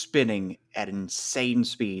just spinning at insane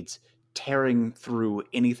speeds, tearing through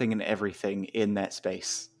anything and everything in that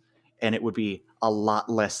space. And it would be a lot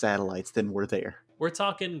less satellites than were there. we're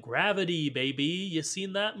talking Gravity, baby. You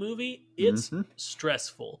seen that movie? It's Mm-hmm.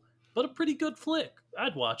 stressful, but a pretty good flick.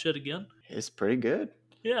 I'd watch it again. It's pretty good.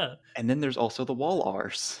 Yeah. And then there's also the wall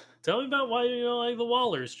R's. Tell me about why you don't like the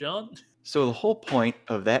Wallers, John. So the whole point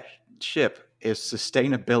of that ship is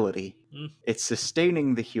sustainability. Mm, It's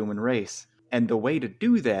sustaining the human race. And the way to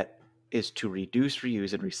do that is to reduce,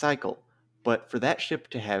 reuse, and recycle. But for that ship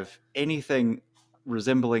to have anything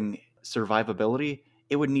resembling survivability,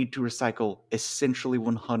 it would need to recycle essentially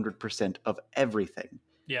 100% of everything.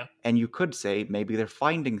 yeah. And you could say maybe they're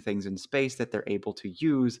finding things in space that they're able to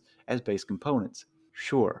use as base components.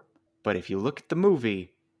 Sure. But if you look at the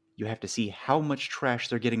movie, you have to see how much trash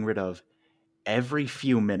they're getting rid of every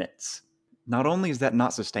few minutes. Not only is that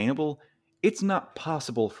not sustainable, it's not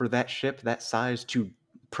possible for that ship that size to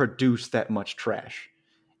produce that much trash.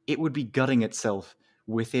 It would be gutting itself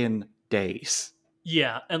within days.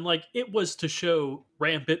 Yeah, and like it was to show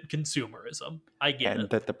rampant consumerism. I get And it.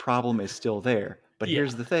 that the problem is still there. But Yeah.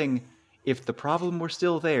 here's the thing, if the problem were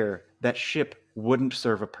still there, that ship wouldn't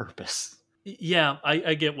serve a purpose. Yeah,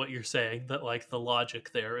 I get what you're saying, that like the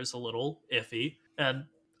logic there is a little iffy. And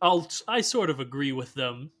I sort of agree with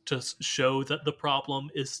them to show that the problem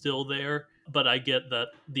is still there, but I get that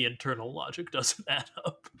the internal logic doesn't add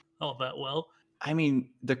up all that well. I mean,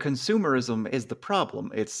 the consumerism is the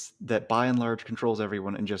problem. It's that by and large controls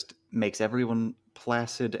everyone and just makes everyone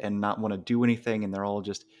placid and not want to do anything, and they're all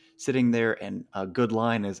just sitting there. And a good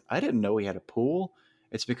line is, I didn't know we had a pool.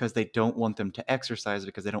 It's because they don't want them to exercise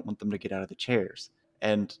because they don't want them to get out of the chairs.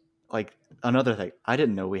 And like another thing, I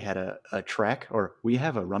didn't know we had a track or we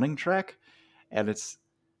have a running track. And it's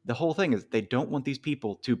the whole thing is they don't want these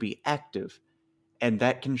people to be active, and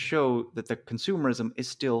that can show that the consumerism is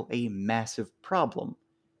still a massive problem.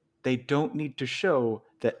 They don't need to show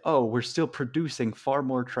that, oh, we're still producing far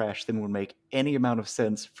more trash than would make any amount of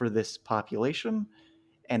sense for this population.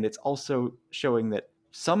 And it's also showing that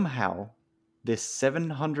somehow this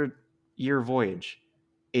 700-year voyage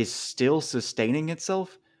is still sustaining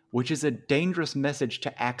itself, which is a dangerous message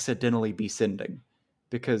to accidentally be sending.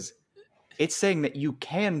 Because it's saying that you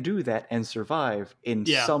can do that and survive in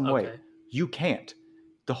Yeah, some way. okay. You can't.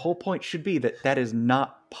 The whole point should be that that is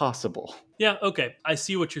not possible. Yeah, okay. I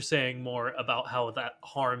see what you're saying more about how that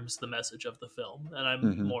harms the message of the film, and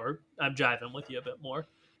Mm-hmm. I'm jiving with you a bit more.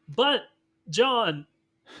 But John,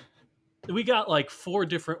 we got like four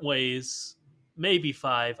different ways, maybe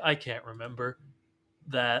five, I can't remember,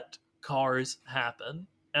 that cars happen.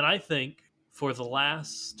 And I think for the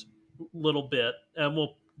last little bit, and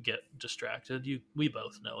we'll get distracted. We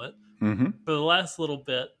both know it. Mm-hmm. For the last little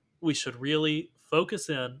bit, we should really focus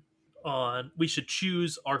in on. We should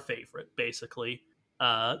choose our favorite, basically.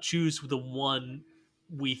 Choose the one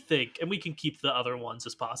we think, and we can keep the other ones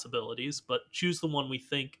as possibilities, but choose the one we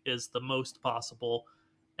think is the most possible,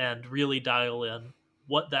 and really dial in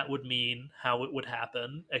what that would mean, how it would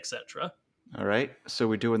happen, etc. All right. So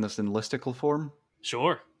we're doing this in listicle form?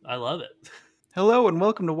 Sure, I love it. Hello and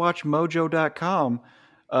welcome to WatchMojo.com.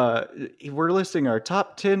 Uh, we're listing our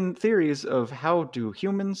top 10 theories of how do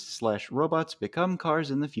humans/robots become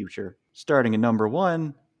cars in the future. Starting at number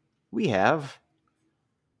 1, we have...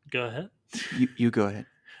 Go ahead. You go ahead.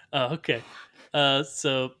 Okay.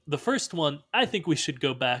 So the first one, I think we should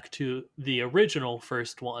go back to the original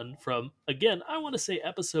first one from, again, I want to say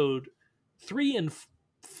episode 3 and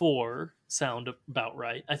 4 sound about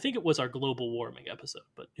right. I think it was our global warming episode,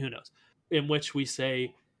 but who knows? In which we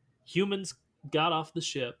say humans got off the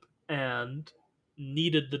ship and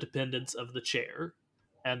needed the dependence of the chair,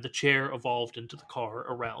 and the chair evolved into the car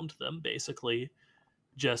around them, basically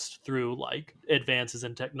just through like advances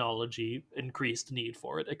in technology, increased need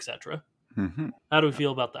for it, etc. Mm-hmm. How do we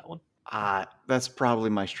feel about that one? That's probably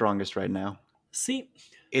my strongest right now. See,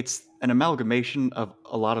 It's an amalgamation of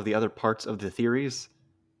a lot of the other parts of the theories,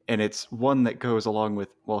 and it's one that goes along with,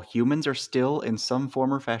 well, humans are still in some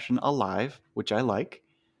form or fashion alive, which I like,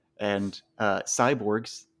 and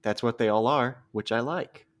cyborgs, that's what they all are, which I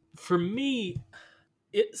like. for me,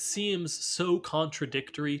 it seems so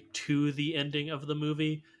contradictory to the ending of the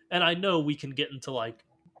movie, and I know we can get into like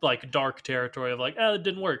dark territory of like, it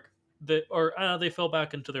didn't work, or they fell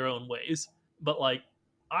back into their own ways. But like,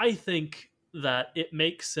 I think that it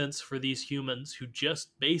makes sense for these humans who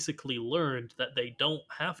just basically learned that they don't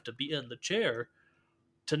have to be in the chair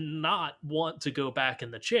to not want to go back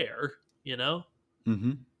in the chair, you know?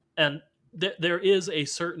 Mm-hmm. And there is a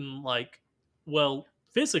certain, like, well,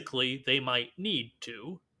 physically, they might need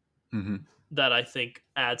to, Mm-hmm. that I think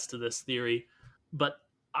adds to this theory. But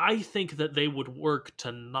I think that they would work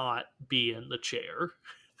to not be in the chair.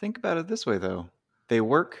 Think about it this way, though. They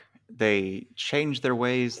work, they change their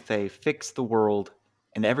ways, they fix the world,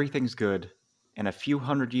 and everything's good. And a few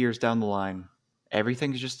hundred years down the line,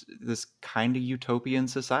 everything's just this kind of utopian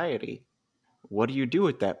society. What do you do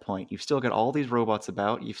at that point? You've still got all these robots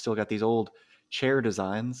about, you've still got these old chair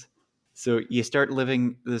designs. So you start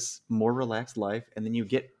living this more relaxed life, and then you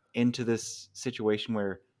get into this situation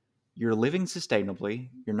where you're living sustainably,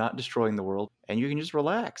 you're not destroying the world, and you can just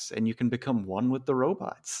relax and you can become one with the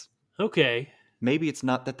robots. Okay, Maybe it's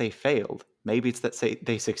not that they failed, maybe it's that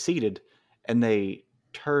they succeeded and they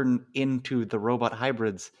turn into the robot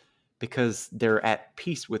hybrids because they're at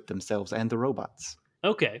peace with themselves and the robots.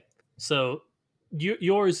 okay. So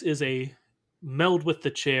yours is a meld with the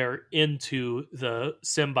chair into the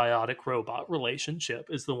symbiotic robot relationship,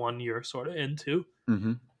 is the one you're sort of into.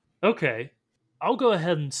 Mm-hmm. Okay. I'll go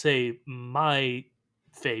ahead and say my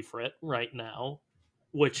favorite right now,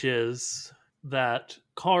 which is that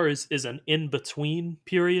Cars is an in between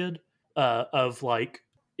period of like,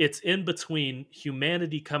 it's in between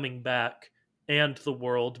humanity coming back and the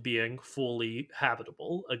world being fully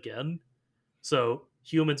habitable again. So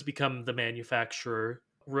humans become the manufacturer,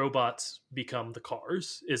 robots become the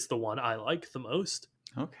cars, is the one I like the most.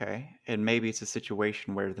 Okay. And maybe it's a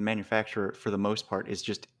situation where the manufacturer, for the most part, is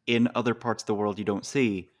just in other parts of the world you don't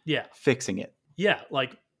see, Yeah. fixing it. Yeah,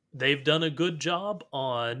 like they've done a good job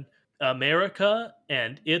on America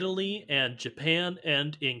and Italy and Japan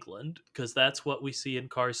and England, because that's what we see in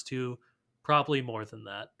Cars 2, probably more than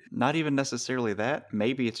that. Not even necessarily that.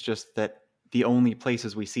 Maybe it's just that the only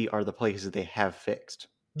places we see are the places they have fixed.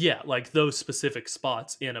 Yeah, like those specific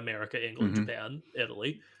spots in America, England, Mm-hmm. Japan,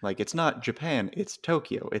 Italy. Like, it's not Japan, it's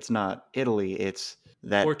Tokyo. It's not Italy, it's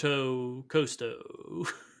that. Porto Costo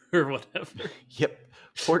or whatever. Yep.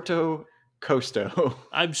 Porto Costo.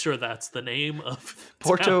 I'm sure that's the name of the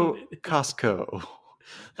Porto town. Costco.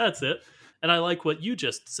 That's it. And I like what you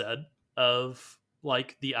just said of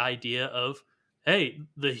like the idea of, hey,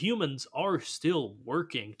 the humans are still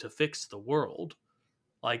working to fix the world.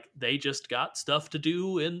 Like they just got stuff to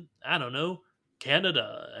do in, I don't know,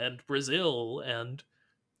 Canada and Brazil and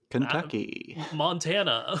Kentucky.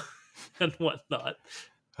 Montana and whatnot.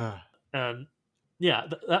 And yeah,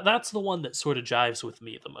 that's the one that sort of jives with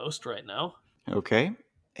me the most right now. Okay.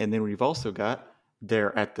 And then we've also got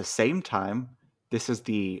there at the same time. This is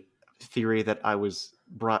the theory that I was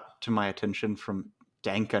brought to my attention from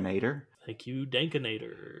Dankanator. Thank you,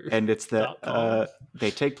 Dankinator. And it's that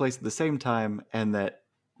they take place at the same time, and that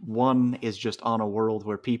one is just on a world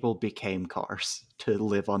where people became cars to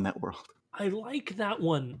live on that world. I like that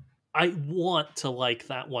one. I want to like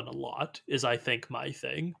that one a lot, is I think my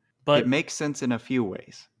thing. It But makes sense in a few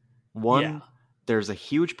ways. yeah, One, there's a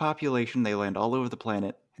huge population, they land all over the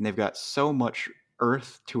planet, and they've got so much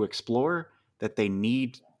Earth to explore that they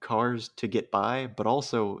need cars to get by, but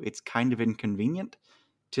also it's kind of inconvenient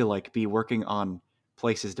to like be working on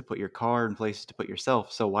places to put your car and places to put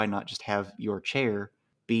yourself. So why not just have your chair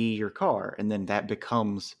be your car? And then that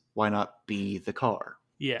becomes why not be the car?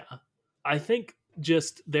 yeah. I think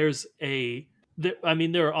just I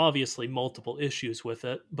mean, there are obviously multiple issues with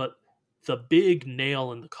it, but the big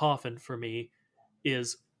nail in the coffin for me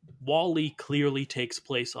is Wally clearly takes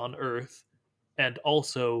place on Earth, and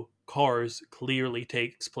also Cars clearly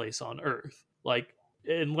takes place on Earth. Like,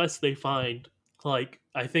 unless they find, like,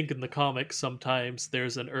 I think in the comics sometimes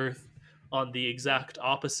there's an Earth on the exact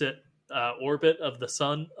opposite orbit of the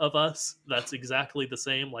sun of us that's exactly the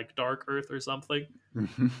same, like Dark Earth or something.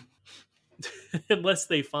 Unless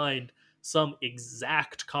they find some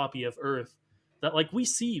exact copy of Earth that, like, we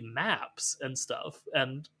see maps and stuff,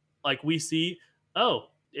 and like we see, oh,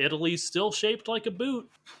 Italy's still shaped like a boot,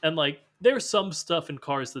 and like there's some stuff in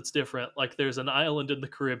Cars that's different. Like there's an island in the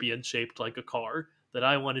Caribbean shaped like a car that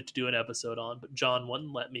I wanted to do an episode on, but John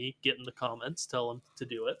wouldn't let me get in the comments, tell him to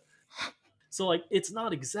do it. So like it's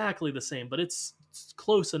not exactly the same, but it's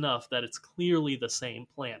close enough that it's clearly the same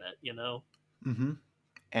planet, you know? Mm-hmm.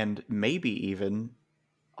 And maybe even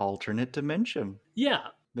alternate dimension. Yeah,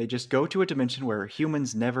 They just go to a dimension where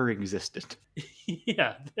humans never existed.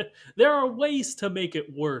 yeah, there are ways to make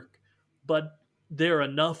it work, but they're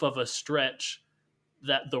enough of a stretch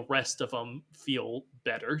that the rest of them feel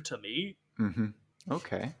better to me. Mm-hmm.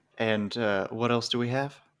 Okay. And what else do we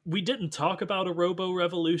have? We didn't talk about a robo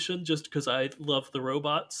revolution just because I love the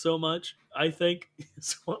robots so much, I think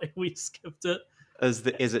is why we skipped it. Is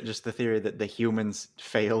it just the theory that the humans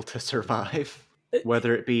fail to survive? Uh,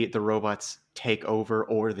 Whether it be the robots take over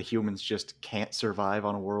or the humans just can't survive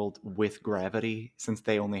on a world with gravity since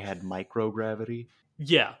they only had microgravity?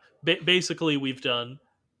 Yeah, basically, we've done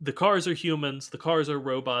the cars are humans, the cars are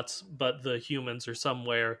robots, but the humans are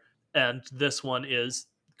somewhere, and this one is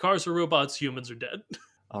cars are robots, humans are dead.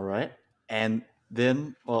 All right. And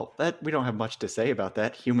then, well, that we don't have much to say about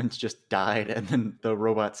that. Humans just died, and then the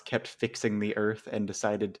robots kept fixing the Earth and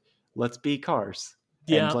decided, let's be cars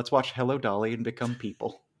and Yeah, let's watch Hello Dolly and become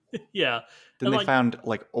people. yeah, Then and they like found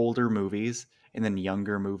like older movies and then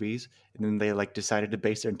younger movies, and then they like decided to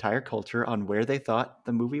base their entire culture on where they thought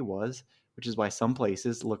the movie was, which is why some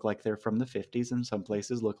places look like they're from the 50s and some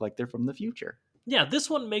places look like they're from the future. yeah, this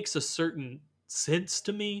one makes a certain sense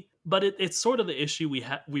to me, but it's sort of the issue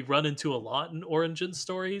we run into a lot in origin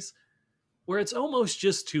stories, where it's almost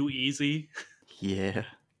just too easy. Yeah.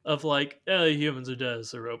 Of like, humans are dead,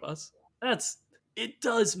 so robots. That's it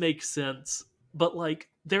does make sense, but like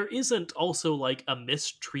there isn't also like a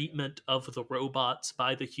mistreatment of the robots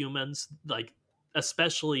by the humans, like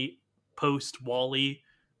especially post Wally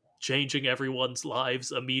changing everyone's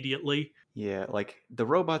lives immediately. Yeah, like the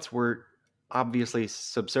robots were obviously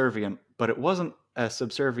subservient, but it wasn't a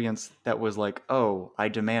subservience that was like, "Oh, I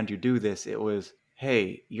demand you do this." It was,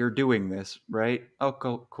 "Hey, you're doing this, right? Oh,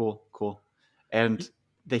 cool, cool, cool." And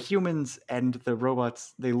the humans and the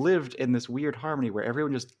robots, they lived in this weird harmony where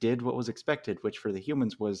everyone just did what was expected, which for the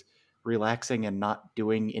humans was relaxing and not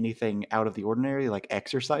doing anything out of the ordinary, like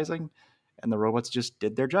exercising, and the robots just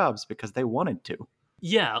did their jobs because they wanted to.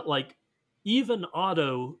 Yeah, like even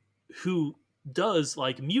Otto, who does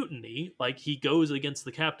like mutiny, like he goes against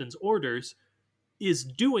the captain's orders, is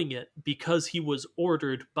doing it because he was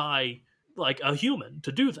ordered by like a human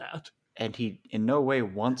to do that. And he in no way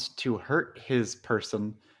wants to hurt his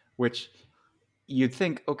person, which you'd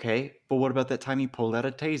think, okay, but what about that time he pulled out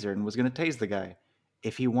a taser and was going to tase the guy?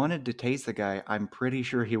 If he wanted to tase the guy, I'm pretty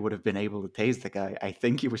sure he would have been able to tase the guy. I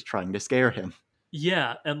think he was trying to scare him.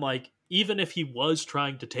 Yeah, and like even if he was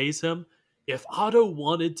trying to tase him, if Otto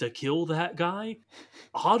wanted to kill that guy,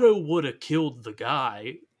 Otto would have killed the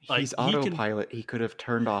guy. Like He's he can autopilot. He could have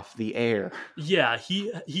turned off the air. yeah,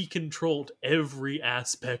 he controlled every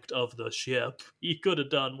aspect of the ship. He could have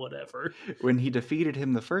done whatever. When he defeated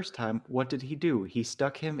him the first time, what did he do? He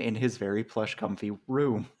stuck him in his very plush, comfy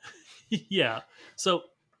room. Yeah. So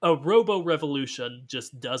a robo revolution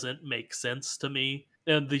just doesn't make sense to me,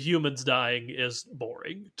 and the humans dying is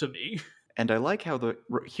boring to me. And I like how the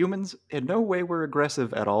humans in no way were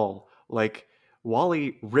aggressive at all. Like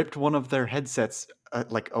Wally ripped one of their headsets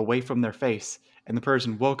like away from their face, and the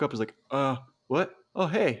person woke up and was like, what? Oh,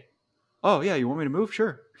 hey. Oh, yeah, you want me to move?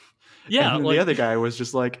 Sure." And Yeah, then the like other guy was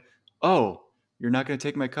just like, "Oh, you're not going to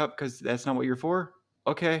take my cup because that's not what you're for?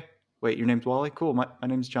 Okay. Wait, your name's Wally? Cool. My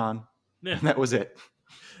name's John." yeah, And that was it.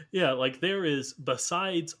 Yeah, like there is,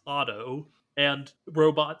 besides Otto and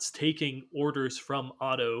robots taking orders from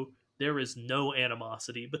Otto, there is no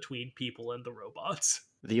animosity between people and the robots.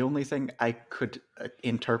 The only thing I could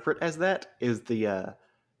interpret as that is the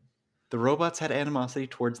robots had animosity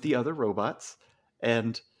towards the other robots,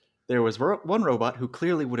 and there was one robot who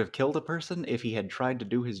clearly would have killed a person if he had tried to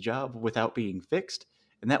do his job without being fixed,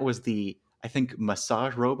 and that was the, I think,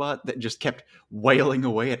 massage robot that just kept wailing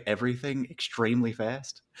away at everything extremely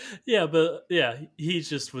fast. Yeah, but yeah, he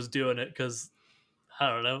just was doing it because I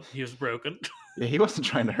don't know, he was broken. Yeah, he wasn't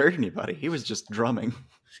trying to hurt anybody. He was just drumming.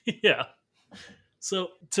 Yeah. So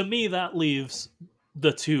to me, that leaves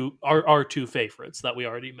the two our two favorites that we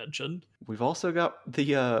already mentioned. We've also got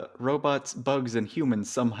the robots, bugs, and humans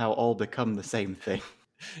somehow all become the same thing.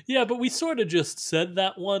 Yeah, but we sort of just said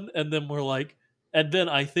that one, and then we're like, and then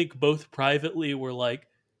I think both privately were like,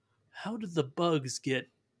 how did the bugs get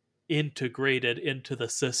integrated into the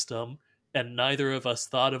system? And neither of us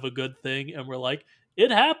thought of a good thing, and we're like,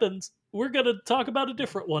 it happens. We're gonna talk about a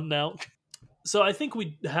different one now. So I think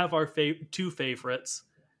we have our two favorites,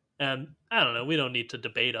 and I don't know. We don't need to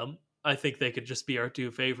debate them. I think they could just be our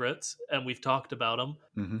two favorites, and we've talked about them.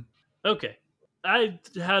 Mm-hmm. Okay. I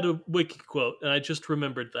had a wiki quote, and I just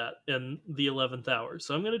remembered that in the 11th hour,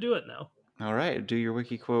 so I'm going to do it now. All right, do your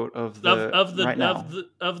wiki quote of Of the of the right now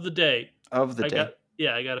of the day. of the I got day.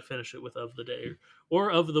 yeah, I got to finish it with of the day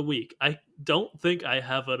or of the week. I don't think I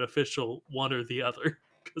have an official one or the other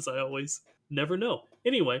because I always never know.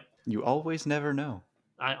 Anyway, You always never know.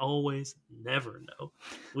 I always never know.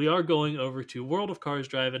 We are going over to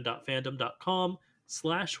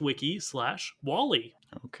worldofcarsdriving.fandom.com/wiki/Wally.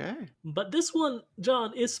 Okay. But this one,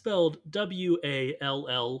 John, is spelled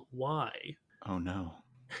Wally. Oh no.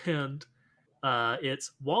 And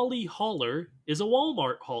it's Wally Hauler is a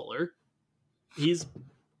Walmart hauler. He's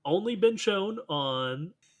only been shown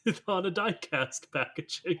on on a diecast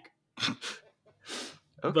packaging.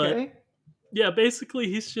 But Okay. yeah, basically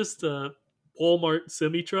he's just a Walmart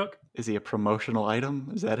semi truck. Is he a promotional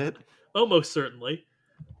item? Is that it? Almost certainly.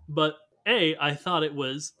 But I thought it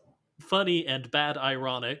was funny and bad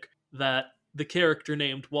ironic that the character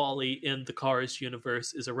named Wally in the Cars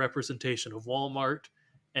universe is a representation of Walmart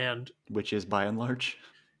and, Which is by and large.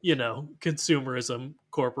 consumerism,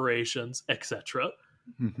 corporations, etc.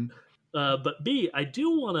 Mm-hmm. But B, I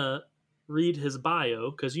do want to read his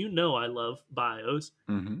bio because I love bios.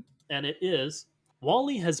 Mm-hmm. And it is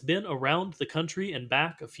Wally has been around the country and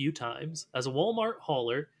back a few times. As a Walmart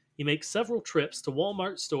hauler, he makes several trips to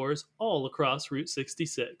Walmart stores all across Route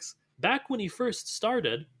 66. Back when he first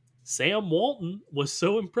started, Sam Walton was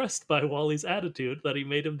so impressed by Wally's attitude that he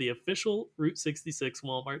made him the official Route 66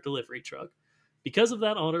 Walmart delivery truck. Because of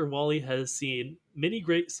that honor, Wally has seen many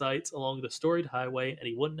great sights along the storied highway, and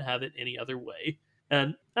he wouldn't have it any other way.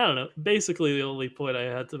 And I don't know. Basically, the only point I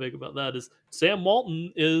had to make about that is Sam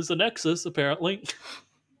Walton is a Nexus, apparently,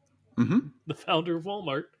 Mm-hmm. the founder of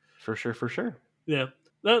Walmart. For sure, for sure. Yeah,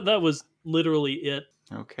 that was literally it.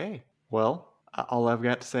 Okay. Well, all I've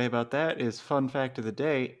got to say about that is fun fact of the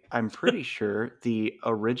day. I'm pretty sure the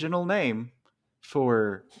original name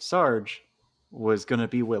for Sarge was going to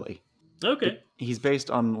be Willie. Okay. He's based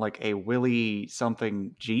on like a Willie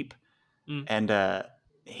something Jeep, Mm. and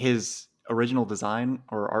his original design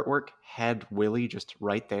or artwork had Willie just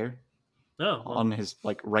right there Oh well, on his,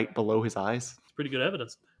 like, right below his eyes. it's pretty good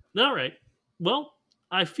evidence. All right. Well,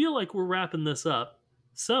 I feel like we're wrapping this up,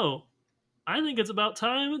 so I think it's about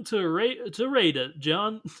time to rate it,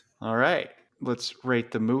 John. All right, let's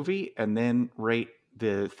rate the movie and then rate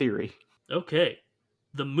the theory. Okay.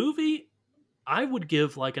 The movie, I would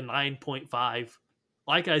give like a 9.5.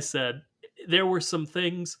 Like I said, there were some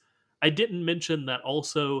things I didn't mention that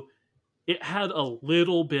also it had a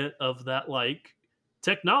little bit of that like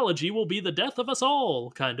technology will be the death of us all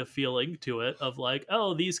kind of feeling to it of like,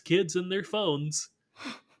 oh, these kids and their phones.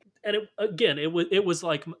 And it was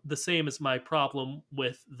like the same as my problem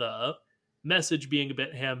with the message being a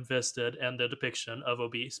bit ham-fisted and the depiction of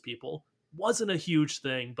obese people wasn't a huge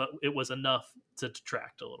thing, but it was enough to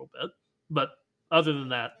detract a little bit. But other than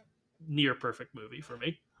that, near perfect movie for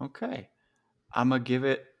me. Okay, I'm gonna give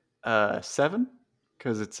it a 7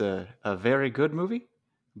 because it's a very good movie,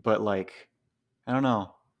 but like, I don't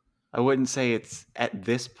know, I wouldn't say it's at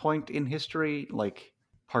this point in history like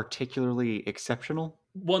particularly exceptional.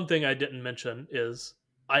 One thing I didn't mention is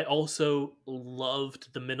I also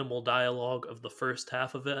loved the minimal dialogue of the first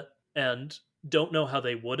half of it, and don't know how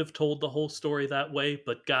they would have told the whole story that way,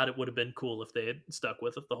 but God, it would have been cool if they had stuck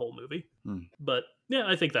with it the whole movie. Hmm. But yeah,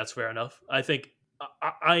 I think that's fair enough. I think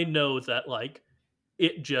I know that like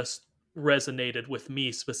it just resonated with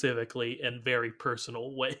me specifically in very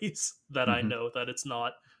personal ways that I Mm-hmm. know that it's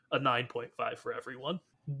not a 9.5 for everyone.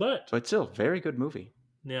 But But still, very good movie.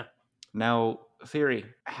 yeah. Now, theory.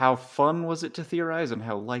 How fun was it to theorize, and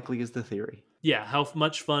how likely is the theory? Yeah, how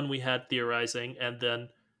much fun we had theorizing, and then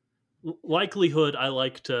likelihood I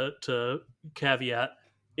like to caveat,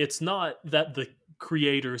 it's not that the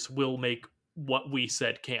creators will make what we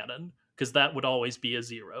said canon, because that would always be a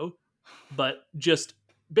zero, but just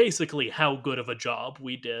basically how good of a job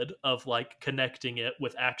we did of like connecting it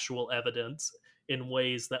with actual evidence in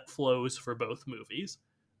ways that flows for both movies.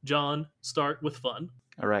 John, start with fun.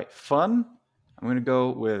 All right, fun. I'm gonna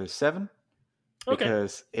go with 7 Okay.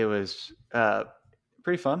 because it was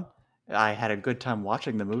pretty fun. I had a good time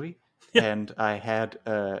watching the movie, Yeah. and I had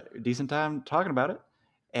a decent time talking about it.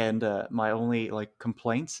 And my only like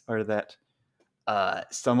complaints are that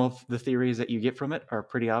some of the theories that you get from it are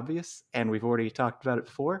pretty obvious, and we've already talked about it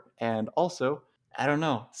before. And also, I don't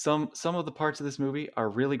know, some of the parts of this movie are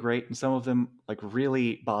really great, and some of them like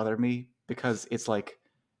really bother me because it's like,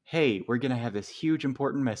 hey, we're gonna have this huge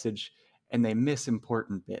important message, and they miss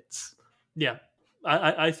important bits. Yeah,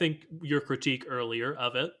 I think your critique earlier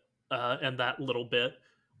of it and that little bit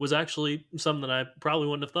was actually something that I probably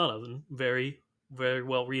wouldn't have thought of, and very, very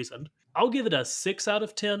well reasoned. I'll give it a 6 out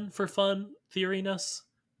of 10 for fun theoriness,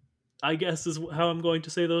 I guess is how I'm going to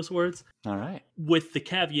say those words, All right. with the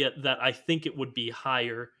caveat that I think it would be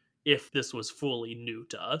higher if this was fully new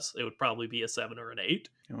to us. It would probably be a 7 or an 8.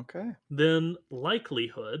 Okay. Then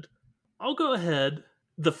likelihood, I'll go ahead.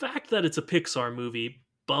 The fact that it's a Pixar movie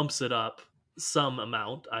bumps it up some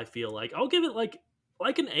amount, I feel like. I'll give it like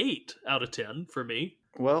an 8 out of 10 for me.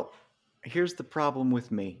 Well, here's the problem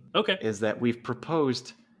with me Okay. is that we've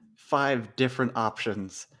proposed 5 different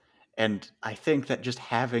options, and I think that just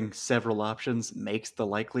having several options makes the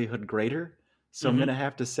likelihood greater. So I'm Mm-hmm. gonna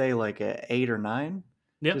have to say like a 8 or 9,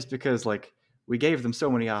 Yep. just because like we gave them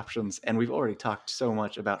so many options, and we've already talked so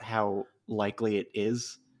much about how likely it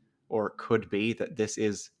is or could be that this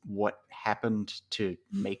is what happened to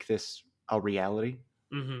make this a reality.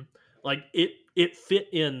 Mm-hmm. Like it fit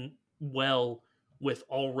in well with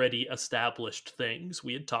already established things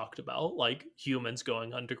we had talked about, like humans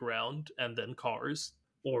going underground and then cars,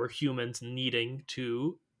 or humans needing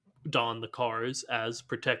to don the cars as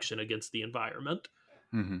protection against the environment.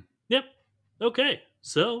 Hmm. Yep. Okay.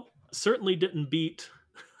 So certainly didn't beat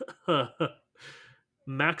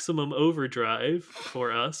Maximum Overdrive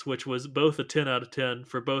for us, which was both a 10 out of 10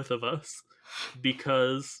 for both of us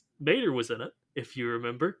because Mater was in it, if you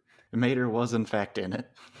remember. Mater was in fact in it.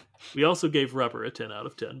 We also gave Rubber a 10 out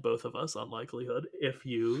of 10, both of us, on likelihood, if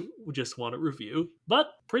you just want to review. But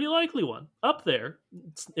pretty likely one. Up there.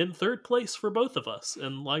 It's in third place for both of us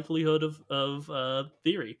in likelihood of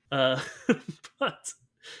theory. But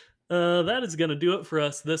that is going to do it for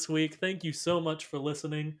us this week. Thank you so much for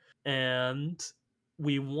listening. And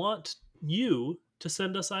we want you to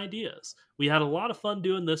send us ideas. We had a lot of fun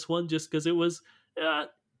doing this one just because it was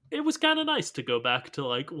kind of nice to go back to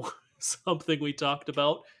like something we talked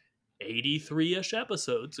about 83-ish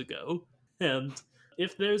episodes ago. And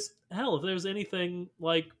if there's anything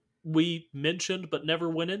like we mentioned but never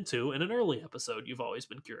went into in an early episode you've always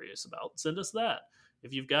been curious about, send us that.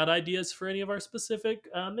 If you've got ideas for any of our specific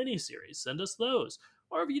miniseries, send us those.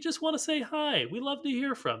 Or if you just want to say hi, we love to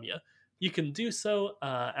hear from you. You can do so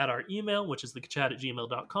at our email, which is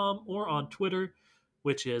thekachat@gmail.com, or on Twitter,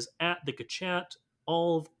 which is @thekachat,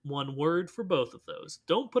 all one word for both of those.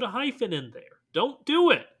 Don't put a hyphen in there. Don't do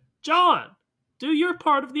it. John, do your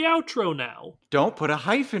part of the outro now. Don't put a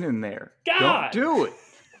hyphen in there. Don't God! do it.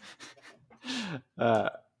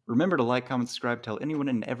 Remember to like, comment, subscribe, tell anyone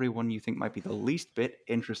and everyone you think might be the least bit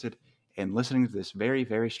interested in listening to this very,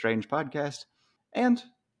 very strange podcast. And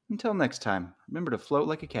until next time, remember to float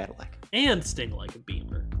like a Cadillac. And sting like a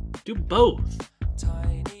beamer. Do both.